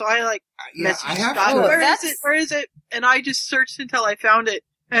somewhere," so I Yeah, messaged I have Scott, to. Oh, "Where is that's- it? Where is it?" And I just searched until I found it.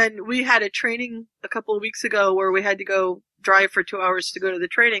 And we had a training a couple of weeks ago where we had to go drive for 2 hours to go to the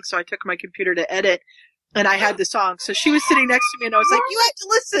training, so I took my computer to edit, and I had the song. So she was sitting next to me, and I was like, "You have to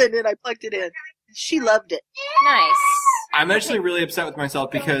listen," and I plugged it in. She loved it. Nice. I'm actually really upset with myself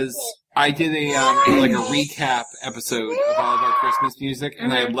because I did a like a recap episode of all of our Christmas music,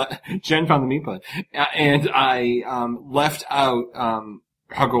 and Jen found the meat bun, and I left out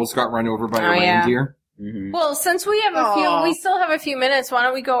 "How Girls Got Run Over by a Oh, yeah. Reindeer." Mm-hmm. Well, since we still have a few minutes, why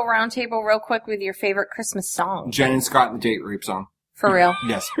don't we go round table real quick with your favorite Christmas song? Jen and Scott and the date rape song. For real.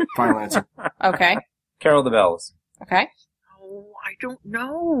 Yes, final answer. Okay. Carol the Bells. Okay. Oh, I don't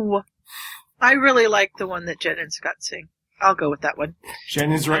know. I really like the one that Jen and Scott sing. I'll go with that one.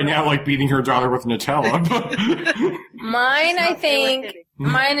 Jen is right now like beating her daughter with Nutella. Mine, I think,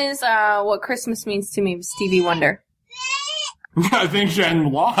 mine is What Christmas Means to Me with Stevie Wonder. I think Jen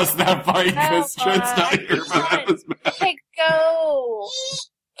lost that fight because Oh, Jen's not here, but that was bad. Okay, go.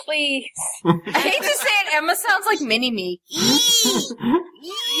 Please. I hate to say it, Emma sounds like Mini-Me.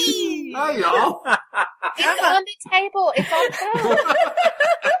 Hi, y'all. It's on the table. It's on the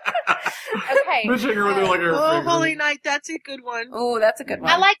Okay. The chicken with like her Oh, finger. Holy Night, that's a good one. Oh, that's a good one.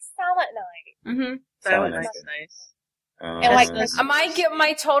 I like Silent Night. Mm-hmm. That one Silent is nice. And like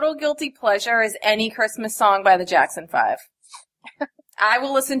My total guilty pleasure is any Christmas song by the Jackson 5. I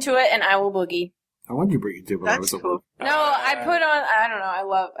will listen to it and I will boogie. I wonder what you did when I That's was at cool. work. No, I put on, I don't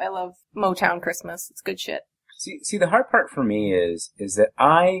know, I love Motown Christmas. It's good shit. See, the hard part for me is that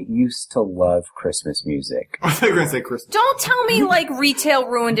I used to love Christmas music. I thought you were going to say Christmas. Don't tell me like retail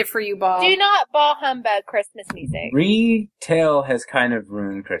ruined it for you, Bob. do not ball humbug Christmas music. Retail has kind of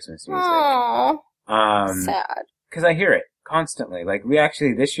ruined Christmas music. Aww. Sad. Because I hear it constantly. Like,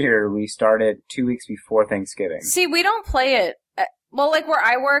 this year, we started 2 weeks before Thanksgiving. See, we don't play it. Well, like where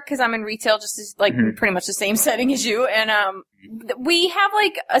I work, because I'm in retail, just as, like, pretty much the same setting as you, and we have,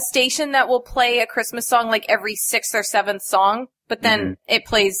 like, a station that will play a Christmas song, like, every 6th or 7th song, but then it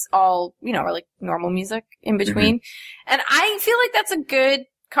plays all, like, normal music in between. And I feel like that's a good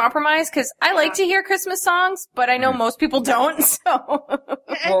compromise, because I like to hear Christmas songs, but I know most people don't, so.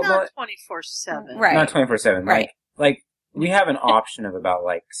 And not 24/7. Right. Not 24/7. Right. Like, we have an option of about,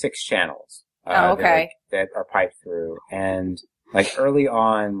 like, 6 channels. Okay. That are piped through, and like early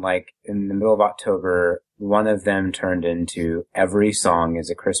on, like in the middle of October, one of them turned into every song is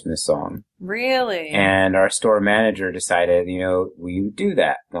a Christmas song. Really? And our store manager decided, we would do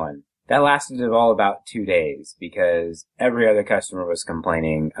that one. That lasted all about 2 days because every other customer was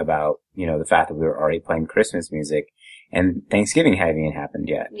complaining about, the fact that we were already playing Christmas music and Thanksgiving hadn't even happened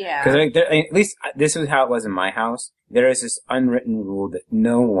yet. Yeah. Because at least this is how it was in my house. There is this unwritten rule that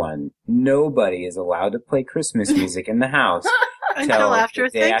nobody is allowed to play Christmas music in the house until after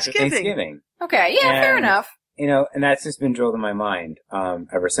the day Thanksgiving. after Thanksgiving. Okay, yeah, fair enough. And that's just been drilled in my mind,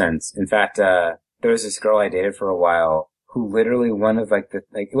 ever since. In fact, there was this girl I dated for a while who literally one of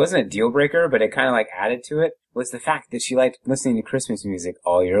it wasn't a deal breaker, but it kind of added to it, was the fact that she liked listening to Christmas music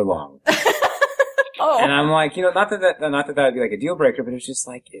all year long. Oh. And I'm like, not that would be like a deal breaker, but it's just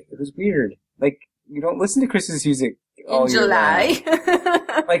like, it was weird. Like, you don't listen to Christmas music all year July.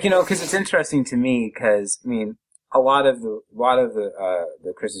 long. Cause it's interesting to me, cause, a lot of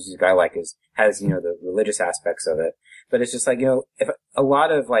the Christmas music I like has the religious aspects of it. But it's just like, if a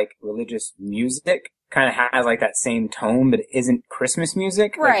lot of religious music kind of has that same tone, but it isn't Christmas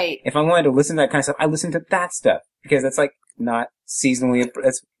music. Right. If I wanted to listen to that kind of stuff, I listen to that stuff because that's not seasonally,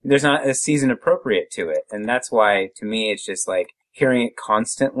 there's not a season appropriate to it. And that's why, to me, it's just hearing it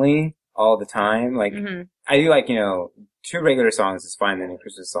constantly all the time. I do 2 regular songs is fine than a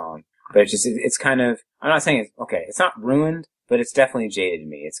Christmas song. But it's kind of, I'm not saying it's not ruined, but it's definitely jaded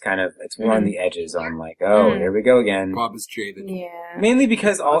me. It's it's more on the edges. I'm here we go again. Bob is jaded. Yeah. Mainly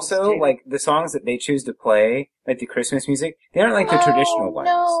because also, the songs that they choose to play, the Christmas music, they aren't the traditional ones.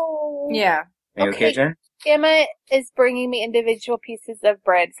 No. Yeah. Are you okay, Jen? Emma is bringing me individual pieces of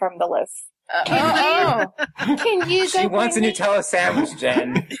bread from the loaf. Can you go She wants a bring me- Nutella sandwich,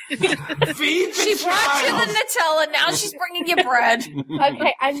 Jen. She brought you the Nutella, now she's bringing you bread.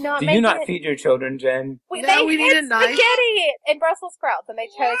 Okay, I'm not Do making you not it. feed your children, Jen? Now They we need had a knife. spaghetti and Brussels sprouts, and they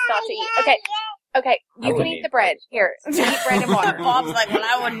chose not to eat. Okay, you can wouldn't eat eat the bread. Here, eat bread and water. Bob's like, well,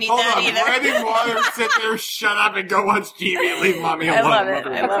 I wouldn't eat Hold that on, either. bread and water, sit there, shut up, and go watch TV and leave mommy I alone. love it.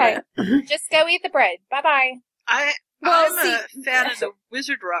 I love Okay, it. just go eat the bread. Bye bye. I'm a fan of the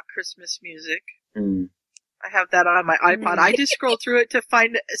Wizard Rock Christmas music. Mm. I have that on my iPod. I just scroll through it to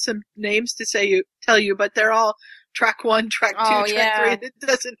find some names to tell you, but they're all track 1, track 2, Oh, track yeah. 3, and it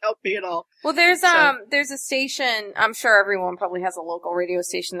doesn't help me at all. Well, there's a station, I'm sure everyone probably has a local radio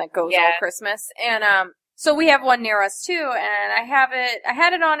station that goes all Yeah. Christmas, and so we have one near us too, and I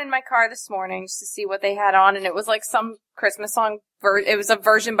had it on in my car this morning just to see what they had on, and it was some Christmas song, it was a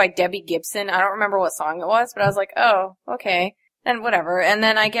version by Debbie Gibson. I don't remember what song it was, but I was like, oh, okay. And whatever. And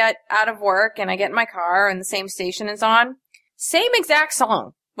then I get out of work and I get in my car and the same station is on. Same exact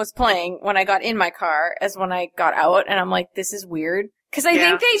song was playing when I got in my car as when I got out. And I'm like, this is weird. Cause I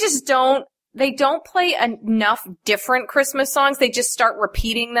think they just don't play enough different Christmas songs. They just start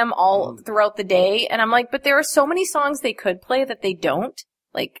repeating them all throughout the day. And I'm like, but there are so many songs they could play that they don't.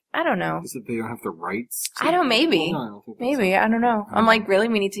 I don't know. Is it they don't have the rights? I don't, maybe. No, I don't think that's Maybe. I don't know. I'm like, really?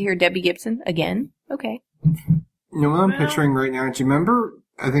 We need to hear Debbie Gibson again? Okay. You know what I'm picturing right now? Do you remember,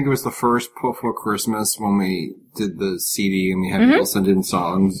 I think it was the first Before Christmas when we did the CD and we had people send in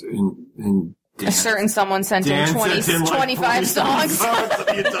songs and A certain someone sent in 25 songs.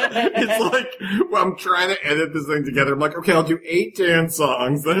 It's like, well, I'm trying to edit this thing together. I'm like, okay, I'll do 8 dance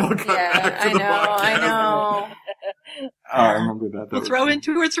songs, then I'll cut back to the podcast. I know. I remember that. We'll throw in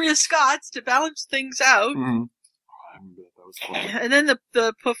 2 or 3 of Scott's to balance things out. Mm-hmm. I remember that was fun. And then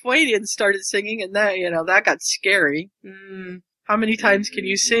the Puffwadians started singing, and that got scary. How many times can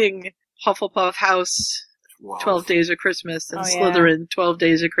you sing Hufflepuff House, Wow. 12 Days of Christmas, and Oh, yeah. Slytherin, 12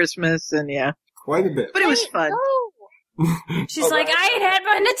 Days of Christmas, and Quite a bit. But it was fun. She's like, I ain't had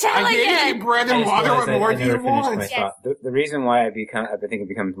my Nutella I gave yet. you bread I and just water. realized What more I do never you finished want? my thought. The reason why I think it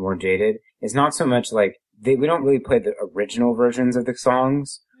becomes more jaded is not so much we don't really play the original versions of the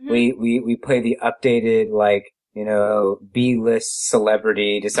songs. We play the updated B-list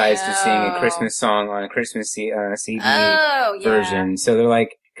celebrity decides to sing a Christmas song on a Christmas CD version. So they're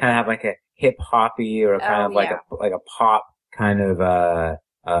kind of have a hip hoppy or kind of like a pop kind of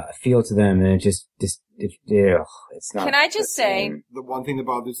feel to them, and it's not. Can I just say, The one thing that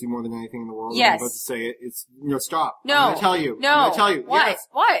bothers you more than anything in the world. Yes. I'm about to say it. It's stop. No. I'm gonna tell you. no. I'm gonna tell you. What? Yes.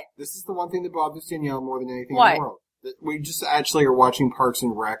 What? This is the one thing that bothers Danielle more than anything What? in the world. That we just actually are watching Parks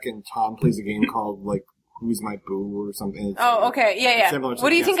and Rec, and Tom plays a game called like Who's My Boo or something. It's Oh, okay. Yeah. similar to What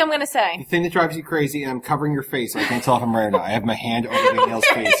do you yes. think I'm gonna The say? thing that drives you crazy, and I'm covering your face, so I can't tell if I'm right or not. I have my hand over Danielle's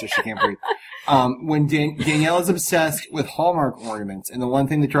face so she can't breathe. When Danielle is obsessed with Hallmark ornaments, and the one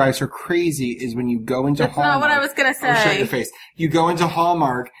thing that drives her crazy is when you go into That's Hallmark. not what I was gonna I'm gonna show you say. your face. You go into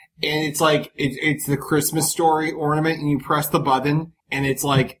Hallmark, and it's like, it's the Christmas Story ornament, and you press the button, and it's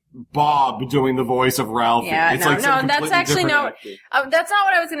like Bob doing the voice of Ralphie. Yeah, it's no, like some no, that's completely actually different no- acting. That's not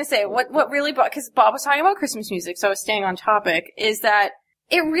what I was gonna say. What really, because Bob was talking about Christmas music, so I was staying on topic, is that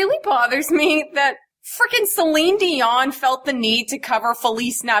it really bothers me that frickin' Celine Dion felt the need to cover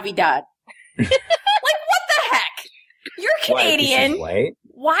Feliz Navidad. Like, what the heck? You're Canadian.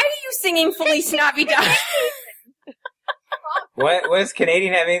 Why are you singing Feliz Navidad? What does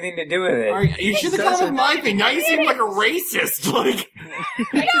Canadian have anything to do with it? All right, you should have gone with my thing. Now you seem like a racist. Like,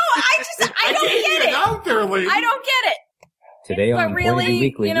 No, I don't gave get it it. out there, lady. I don't get it. Today But on really, Point of View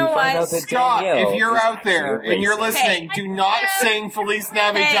Weekly, you know we find what? out that Scott, Danielle if you're is out there actually and you're racist. listening, do not sing Feliz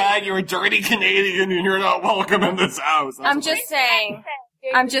Navidad. Hey. You're a dirty Canadian and you're not welcome in this house. I'm just saying.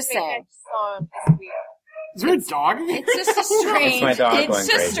 I'm just saying. Is there a dog in here? It's just a strange. It's my dog going It's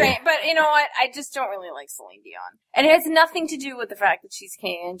just crazy. strange. But you know what? I just don't really like Celine Dion. And it has nothing to do with the fact that she's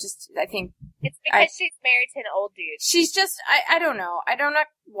Canadian. Just, I think It's because she's married to an old dude. she's just, I don't know. I'm not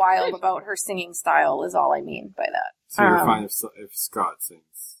wild about her singing style is all I mean by that. So you're fine if Scott sings.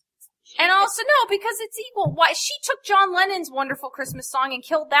 And also, no, because it's equal. Why? She took John Lennon's wonderful Christmas song and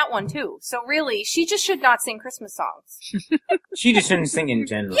killed that one too. So really, she just should not sing Christmas songs. She just shouldn't sing in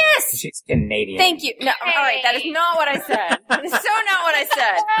general. Yes! She's Canadian. Thank you. No, alright, that is not what I said. That is so not what I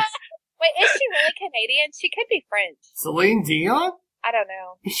said. Wait, is she really Canadian? She could be French. Celine Dion? I don't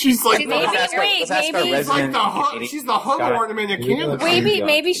know. She's like She's the, maybe- Let's ask our- wait, let's ask our maybe- she's like resident the hook. Canadian- She's the hook Scott, ornament of you know Canada. Celine Maybe, Dion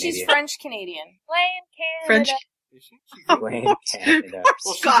maybe Canadian. she's French Canadian. Blame Canada. French. Is she? Blame Canada.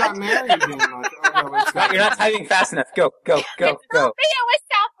 Well, she got married in like, okay, wait, Scott, you're not typing fast enough. Go. Theo with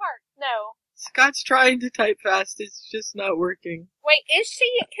South Park. No. Scott's trying to type fast. It's just not working. Wait, is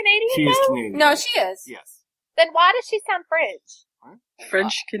she Canadian She is though? Canadian. No, she is. Yes. Then why does she sound French?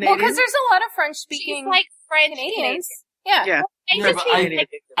 French Well, Canadian. because there's a lot of French She's speaking like French Canadians. Canadian. Yeah. yeah. Maybe Yeah, but she's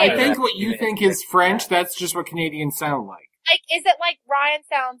like, I think what you think is French, that's just what Canadians sound like. is it like Ryan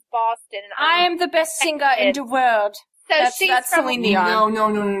sounds Boston and I am the best singer in the world. so That's she's Celine from Dion.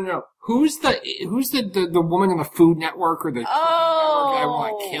 No. Who's the woman on the Food Network or the network I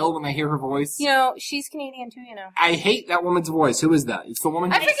want to kill when I hear her voice? You know, she's Canadian too, you know. I hate that woman's voice. Who is that? It's the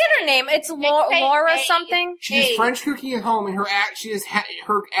woman. I forget her name. It's Laura something. She's French cooking at home, and her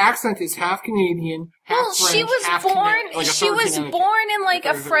her accent is half Canadian, half Well, French, she was half born. like a She third was Connecticut. born in like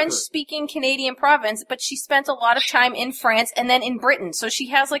a Third. French-speaking Canadian province, but she spent a lot of time in France and then in Britain. So she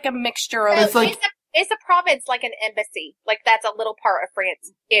has like a mixture of. It's like- Is a province like an embassy? Like that's a little part of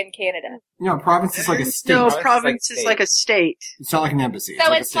France in Canada. No, province is like a state. No, Province province is is like like a state. It's not like an embassy. So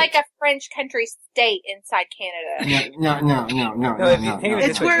a it's like state. a French country state inside Canada. No. If you think of it It's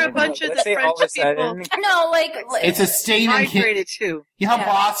this way, where a Jen, bunch of let's the say all of a French sudden, No, like It's a state in Canada. Migrated too. You know how Yeah.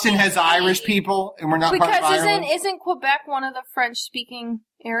 Boston has Irish people, and we're not part of because Ireland? isn't Quebec one of the French-speaking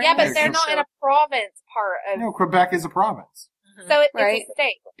areas? Yeah, but I they're think not so. in a province part of. No, Quebec is a province. So it's Right. a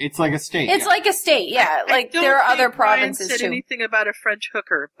state. It's like a state. It's yeah. like a state, yeah. I Like don't there are think other Brian provinces said too. anything about a French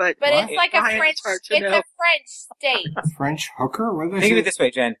hooker, but But What? it's like a Brian, French. it's hard to It's know. a French state. French hooker? What did I think of say? it this way,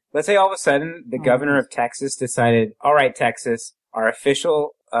 Jen. Let's say all of a sudden the governor of Texas decided, all right, Texas, our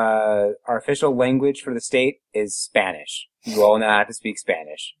official language for the state is Spanish. You all know how to speak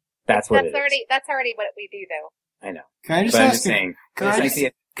Spanish. That's what it is. That's already what we do though. I know. Can I just But I'm ask? just saying. Can it's I like just-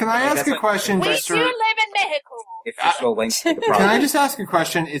 the Can I ask That's a what- question? We just do for- live in Mexico. official link to the Can I province. just ask a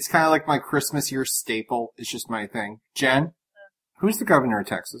question? It's kind of like my Christmas year staple. It's just my thing. Jen, who's the governor of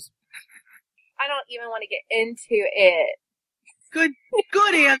Texas? I don't even want to get into it.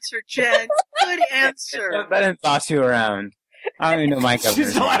 good answer, Jen. Good answer. Don't let him boss you around. I don't even know my She governor.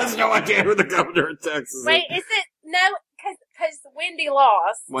 still has no idea who the governor of Texas is. Wait, is it no? Because Wendy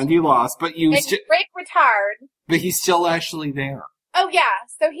lost Wendy lost, but you, and Rick retired. but he's still actually there. Oh yeah,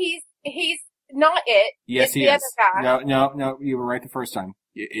 so he's not it. Yes, It's he the is. other guy. No, you were right the first time.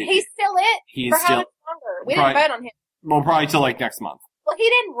 He's still it he for is how still. much longer? We Probably- didn't vote on him. Well, probably till like next month. Well, he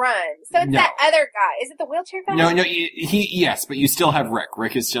didn't run, so it's No. that other guy. Is it the wheelchair guy? No, yes, but you still have Rick.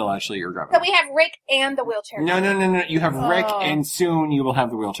 Rick is still actually your governor. So we have Rick and the wheelchair guy, No. You have Rick, Oh. and soon you will have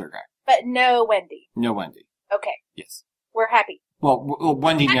the wheelchair guy. but no Wendy. No Wendy. Okay, Yes. we're happy. Well,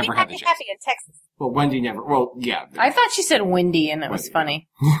 Wendy Happy, never had happy, a chance. happy in Texas. Well, Wendy never. Well, yeah. I thought she said windy, and it was Windy. funny.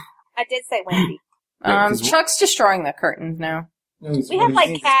 I did say Wendy. Yeah, 'cause Chuck's destroying the curtains now. We have like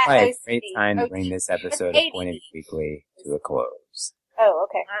It's cat probably a OCD. great time to OCD. bring this episode It's of Point of View Weekly to a close. Oh,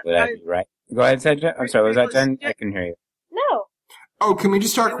 okay. Would I be right? Go ahead, Jen. I'm sorry, was that Jen? Yeah. I couldn't hear you. No. Oh, can we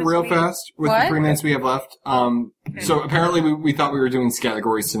just talk It was real me. fast with What? the 3 minutes we have left? So apparently we thought we were doing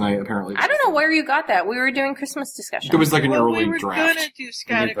categories tonight, apparently. I don't know where you got that. We were doing Christmas discussion. There was like an Well, early we were draft. gonna do vote.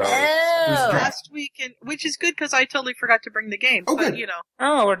 categories Oh. last week, which is good because I totally forgot to bring the game. Oh, but, good. you know.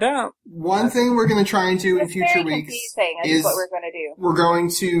 Oh, we're down. One thing we're going to try and do in It's future very weeks confusing is is what we're going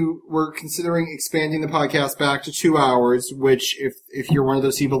to do. we're considering expanding the podcast back to 2 hours, which if you're one of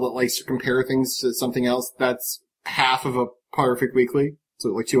those people that likes to compare things to something else, that's half of a Perfect Weekly. So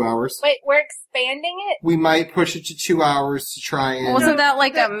like 2 hours. Wait, we're expanding it? We might push it to 2 hours to try and, Wasn't that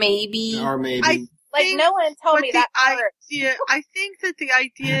like a maybe? or maybe. Like, Think- no one told But me the that part. idea, I think that the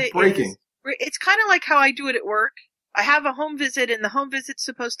idea Breaking. is, it's kind of like how I do it at work. I have a home visit, and the home visit's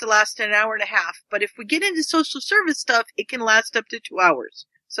supposed to last an hour and a half. But if we get into social service stuff, it can last up to 2 hours.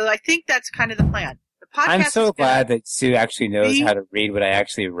 So I think that's kind of the plan. The podcast I'm so is glad gonna that Sue actually knows be how to read what I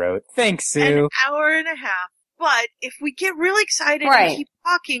actually wrote. Thanks, be Sue. an hour and a half. But if we get really excited Right. and keep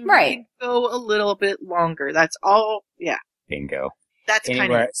talking, Right. we can go a little bit longer. That's all. Yeah, Bingo. that's kind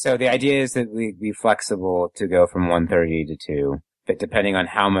Anywhere. of. So the idea is that we be flexible to go from 1:30 to 2, but depending on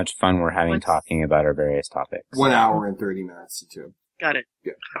how much fun we're having What's- talking about our various topics. 1 hour and 30 minutes to 2. Got it.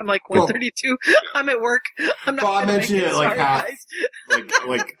 Yeah. I'm like Well- 132. I'm at work. I'm not. Well, I gonna mentioned make it like Sorry, half. guys.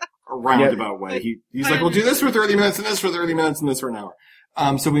 like a roundabout way. He's like, we'll do this for 30 minutes and this for 30 minutes and this for an hour.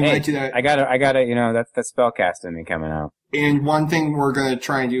 So we Hey, might do that. I gotta, that's spellcast in me coming out. And one thing we're going to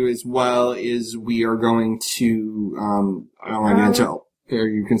try and do as well is we are going to, I don't want to get into, are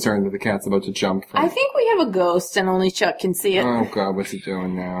you concerned that the cat's about to jump from? I think we have a ghost, and only Chuck can see it. Oh God, what's it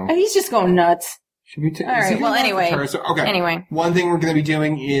doing now? He's just going nuts. Should we take, All right, well, anyway. Okay. Anyway. One thing we're going to be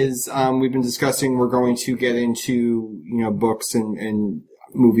doing is, we've been discussing, we're going to get into, books and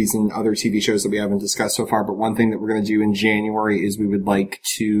movies and other TV shows that we haven't discussed so far. But one thing that we're going to do in January is we would like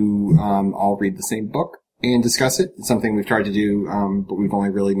to, all read the same book and discuss it. It's something we've tried to do, but we've only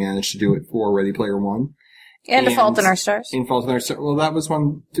really managed to do it for Ready Player One. And A Fault in Our Stars. In Fault in Our Stars. Well, that was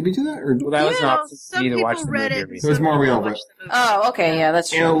one, did we do that? Or, Well, that was You not know, to some me to watch people the read movie. it, recently. There's more we all watched read. the movie. Oh, okay, yeah,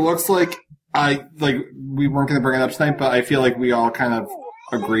 that's and it true. looks like we weren't going to bring it up tonight, but I feel like we all kind of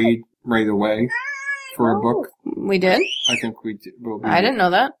agreed right away for a book. We did? I think we did. Well, I didn't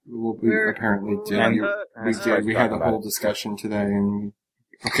know that. Well, we We're- apparently did. And- We did. We had a whole discussion today, and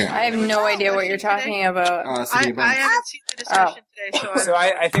okay. I have no idea what you're talking about. City I Events. haven't seen the discussion today, so So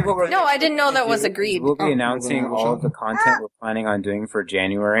I think what we're No, I didn't know that was agreed. We'll be Oh, announcing well, then all of the content we're planning on doing for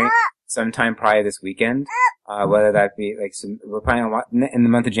January sometime probably this weekend. Whether that be we're planning on in the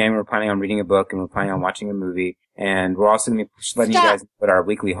month of January, we're planning on reading a book and we're planning on watching a movie, and we're also going to be letting you guys know what our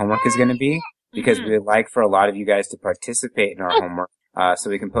weekly homework is going to be because we would like for a lot of you guys to participate in our homework, so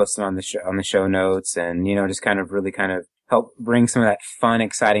we can post them on the show notes and just kind of really kind of help bring some of that fun,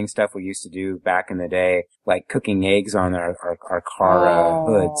 exciting stuff we used to do back in the day, like cooking eggs on our car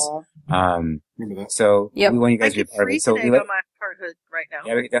hoods. Remember that? So Yep. we want you I guys to be could part of it. freeze So an egg on my card hood right now.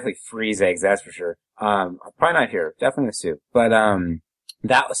 yeah, we could definitely freeze eggs, that's for sure. Probably not here, definitely with Sue. But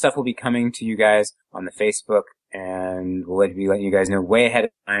that stuff will be coming to you guys on the Facebook, and we'll be letting you guys know way ahead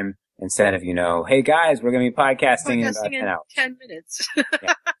of time instead of hey guys, we're gonna be podcasting in about 10 hours. 10 minutes.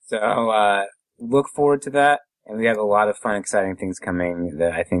 So look forward to that, and we have a lot of fun, exciting things coming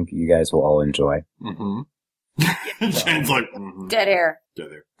that I think you guys will all enjoy. Mm-hmm. Jen's like, mm-hmm. Dead air.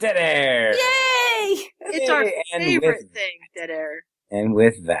 Dead air. Yay! It's our And favorite with- thing, dead air. And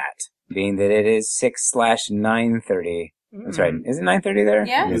with that, being that it is 6/9:30. That's right. Is it 9:30 there?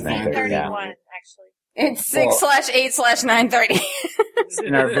 Yeah. It is 9:30. Yeah. 31, actually. It's 6/8/9:30.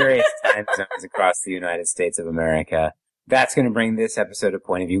 In our various time zones across the United States of America. That's going to bring this episode of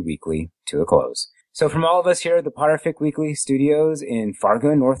Point of View Weekly to a close. So from all of us here at the Potterfic Weekly Studios in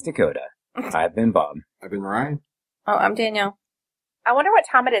Fargo, North Dakota, I've been Bob. I've been Ryan. Oh, I'm Danielle. I wonder what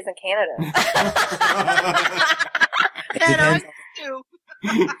time it is in Canada. It And I depends, do.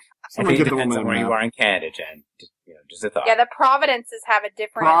 I Someone think it get the depends woman on where map. you are in Canada, Jen. Just a thought. Yeah, the Providences have a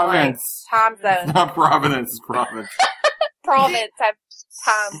different Province. time It's zone. not Providence, it's Province. Province have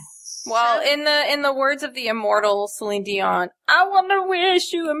time. Well, in the words of the immortal Celine Dion, I want to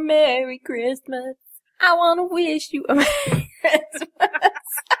wish you a Merry Christmas. I want to wish you a Merry Christmas.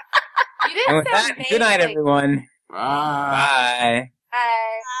 You didn't And with sound that, good night, vaguely- everyone. Bye.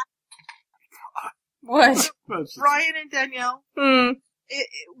 Bye. What? That's just- Ryan and Danielle, Hmm.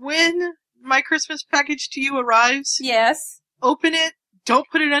 when my Christmas package to you arrives, Yes. Open it. Don't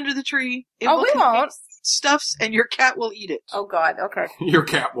put it under the tree. It Oh, we contain won't. Stuffs, and your cat will eat it. Oh God. Okay. Your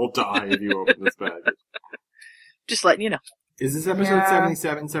cat will die if you open this bag. Just letting you know. Is this episode Yeah.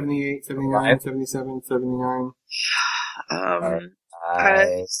 77, 78, 79, 77, 79?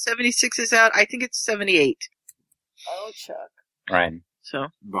 76 is out. I think it's 78. Oh, Chuck. Ryan, So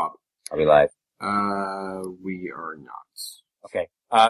Bob. are we live? We are not. Okay.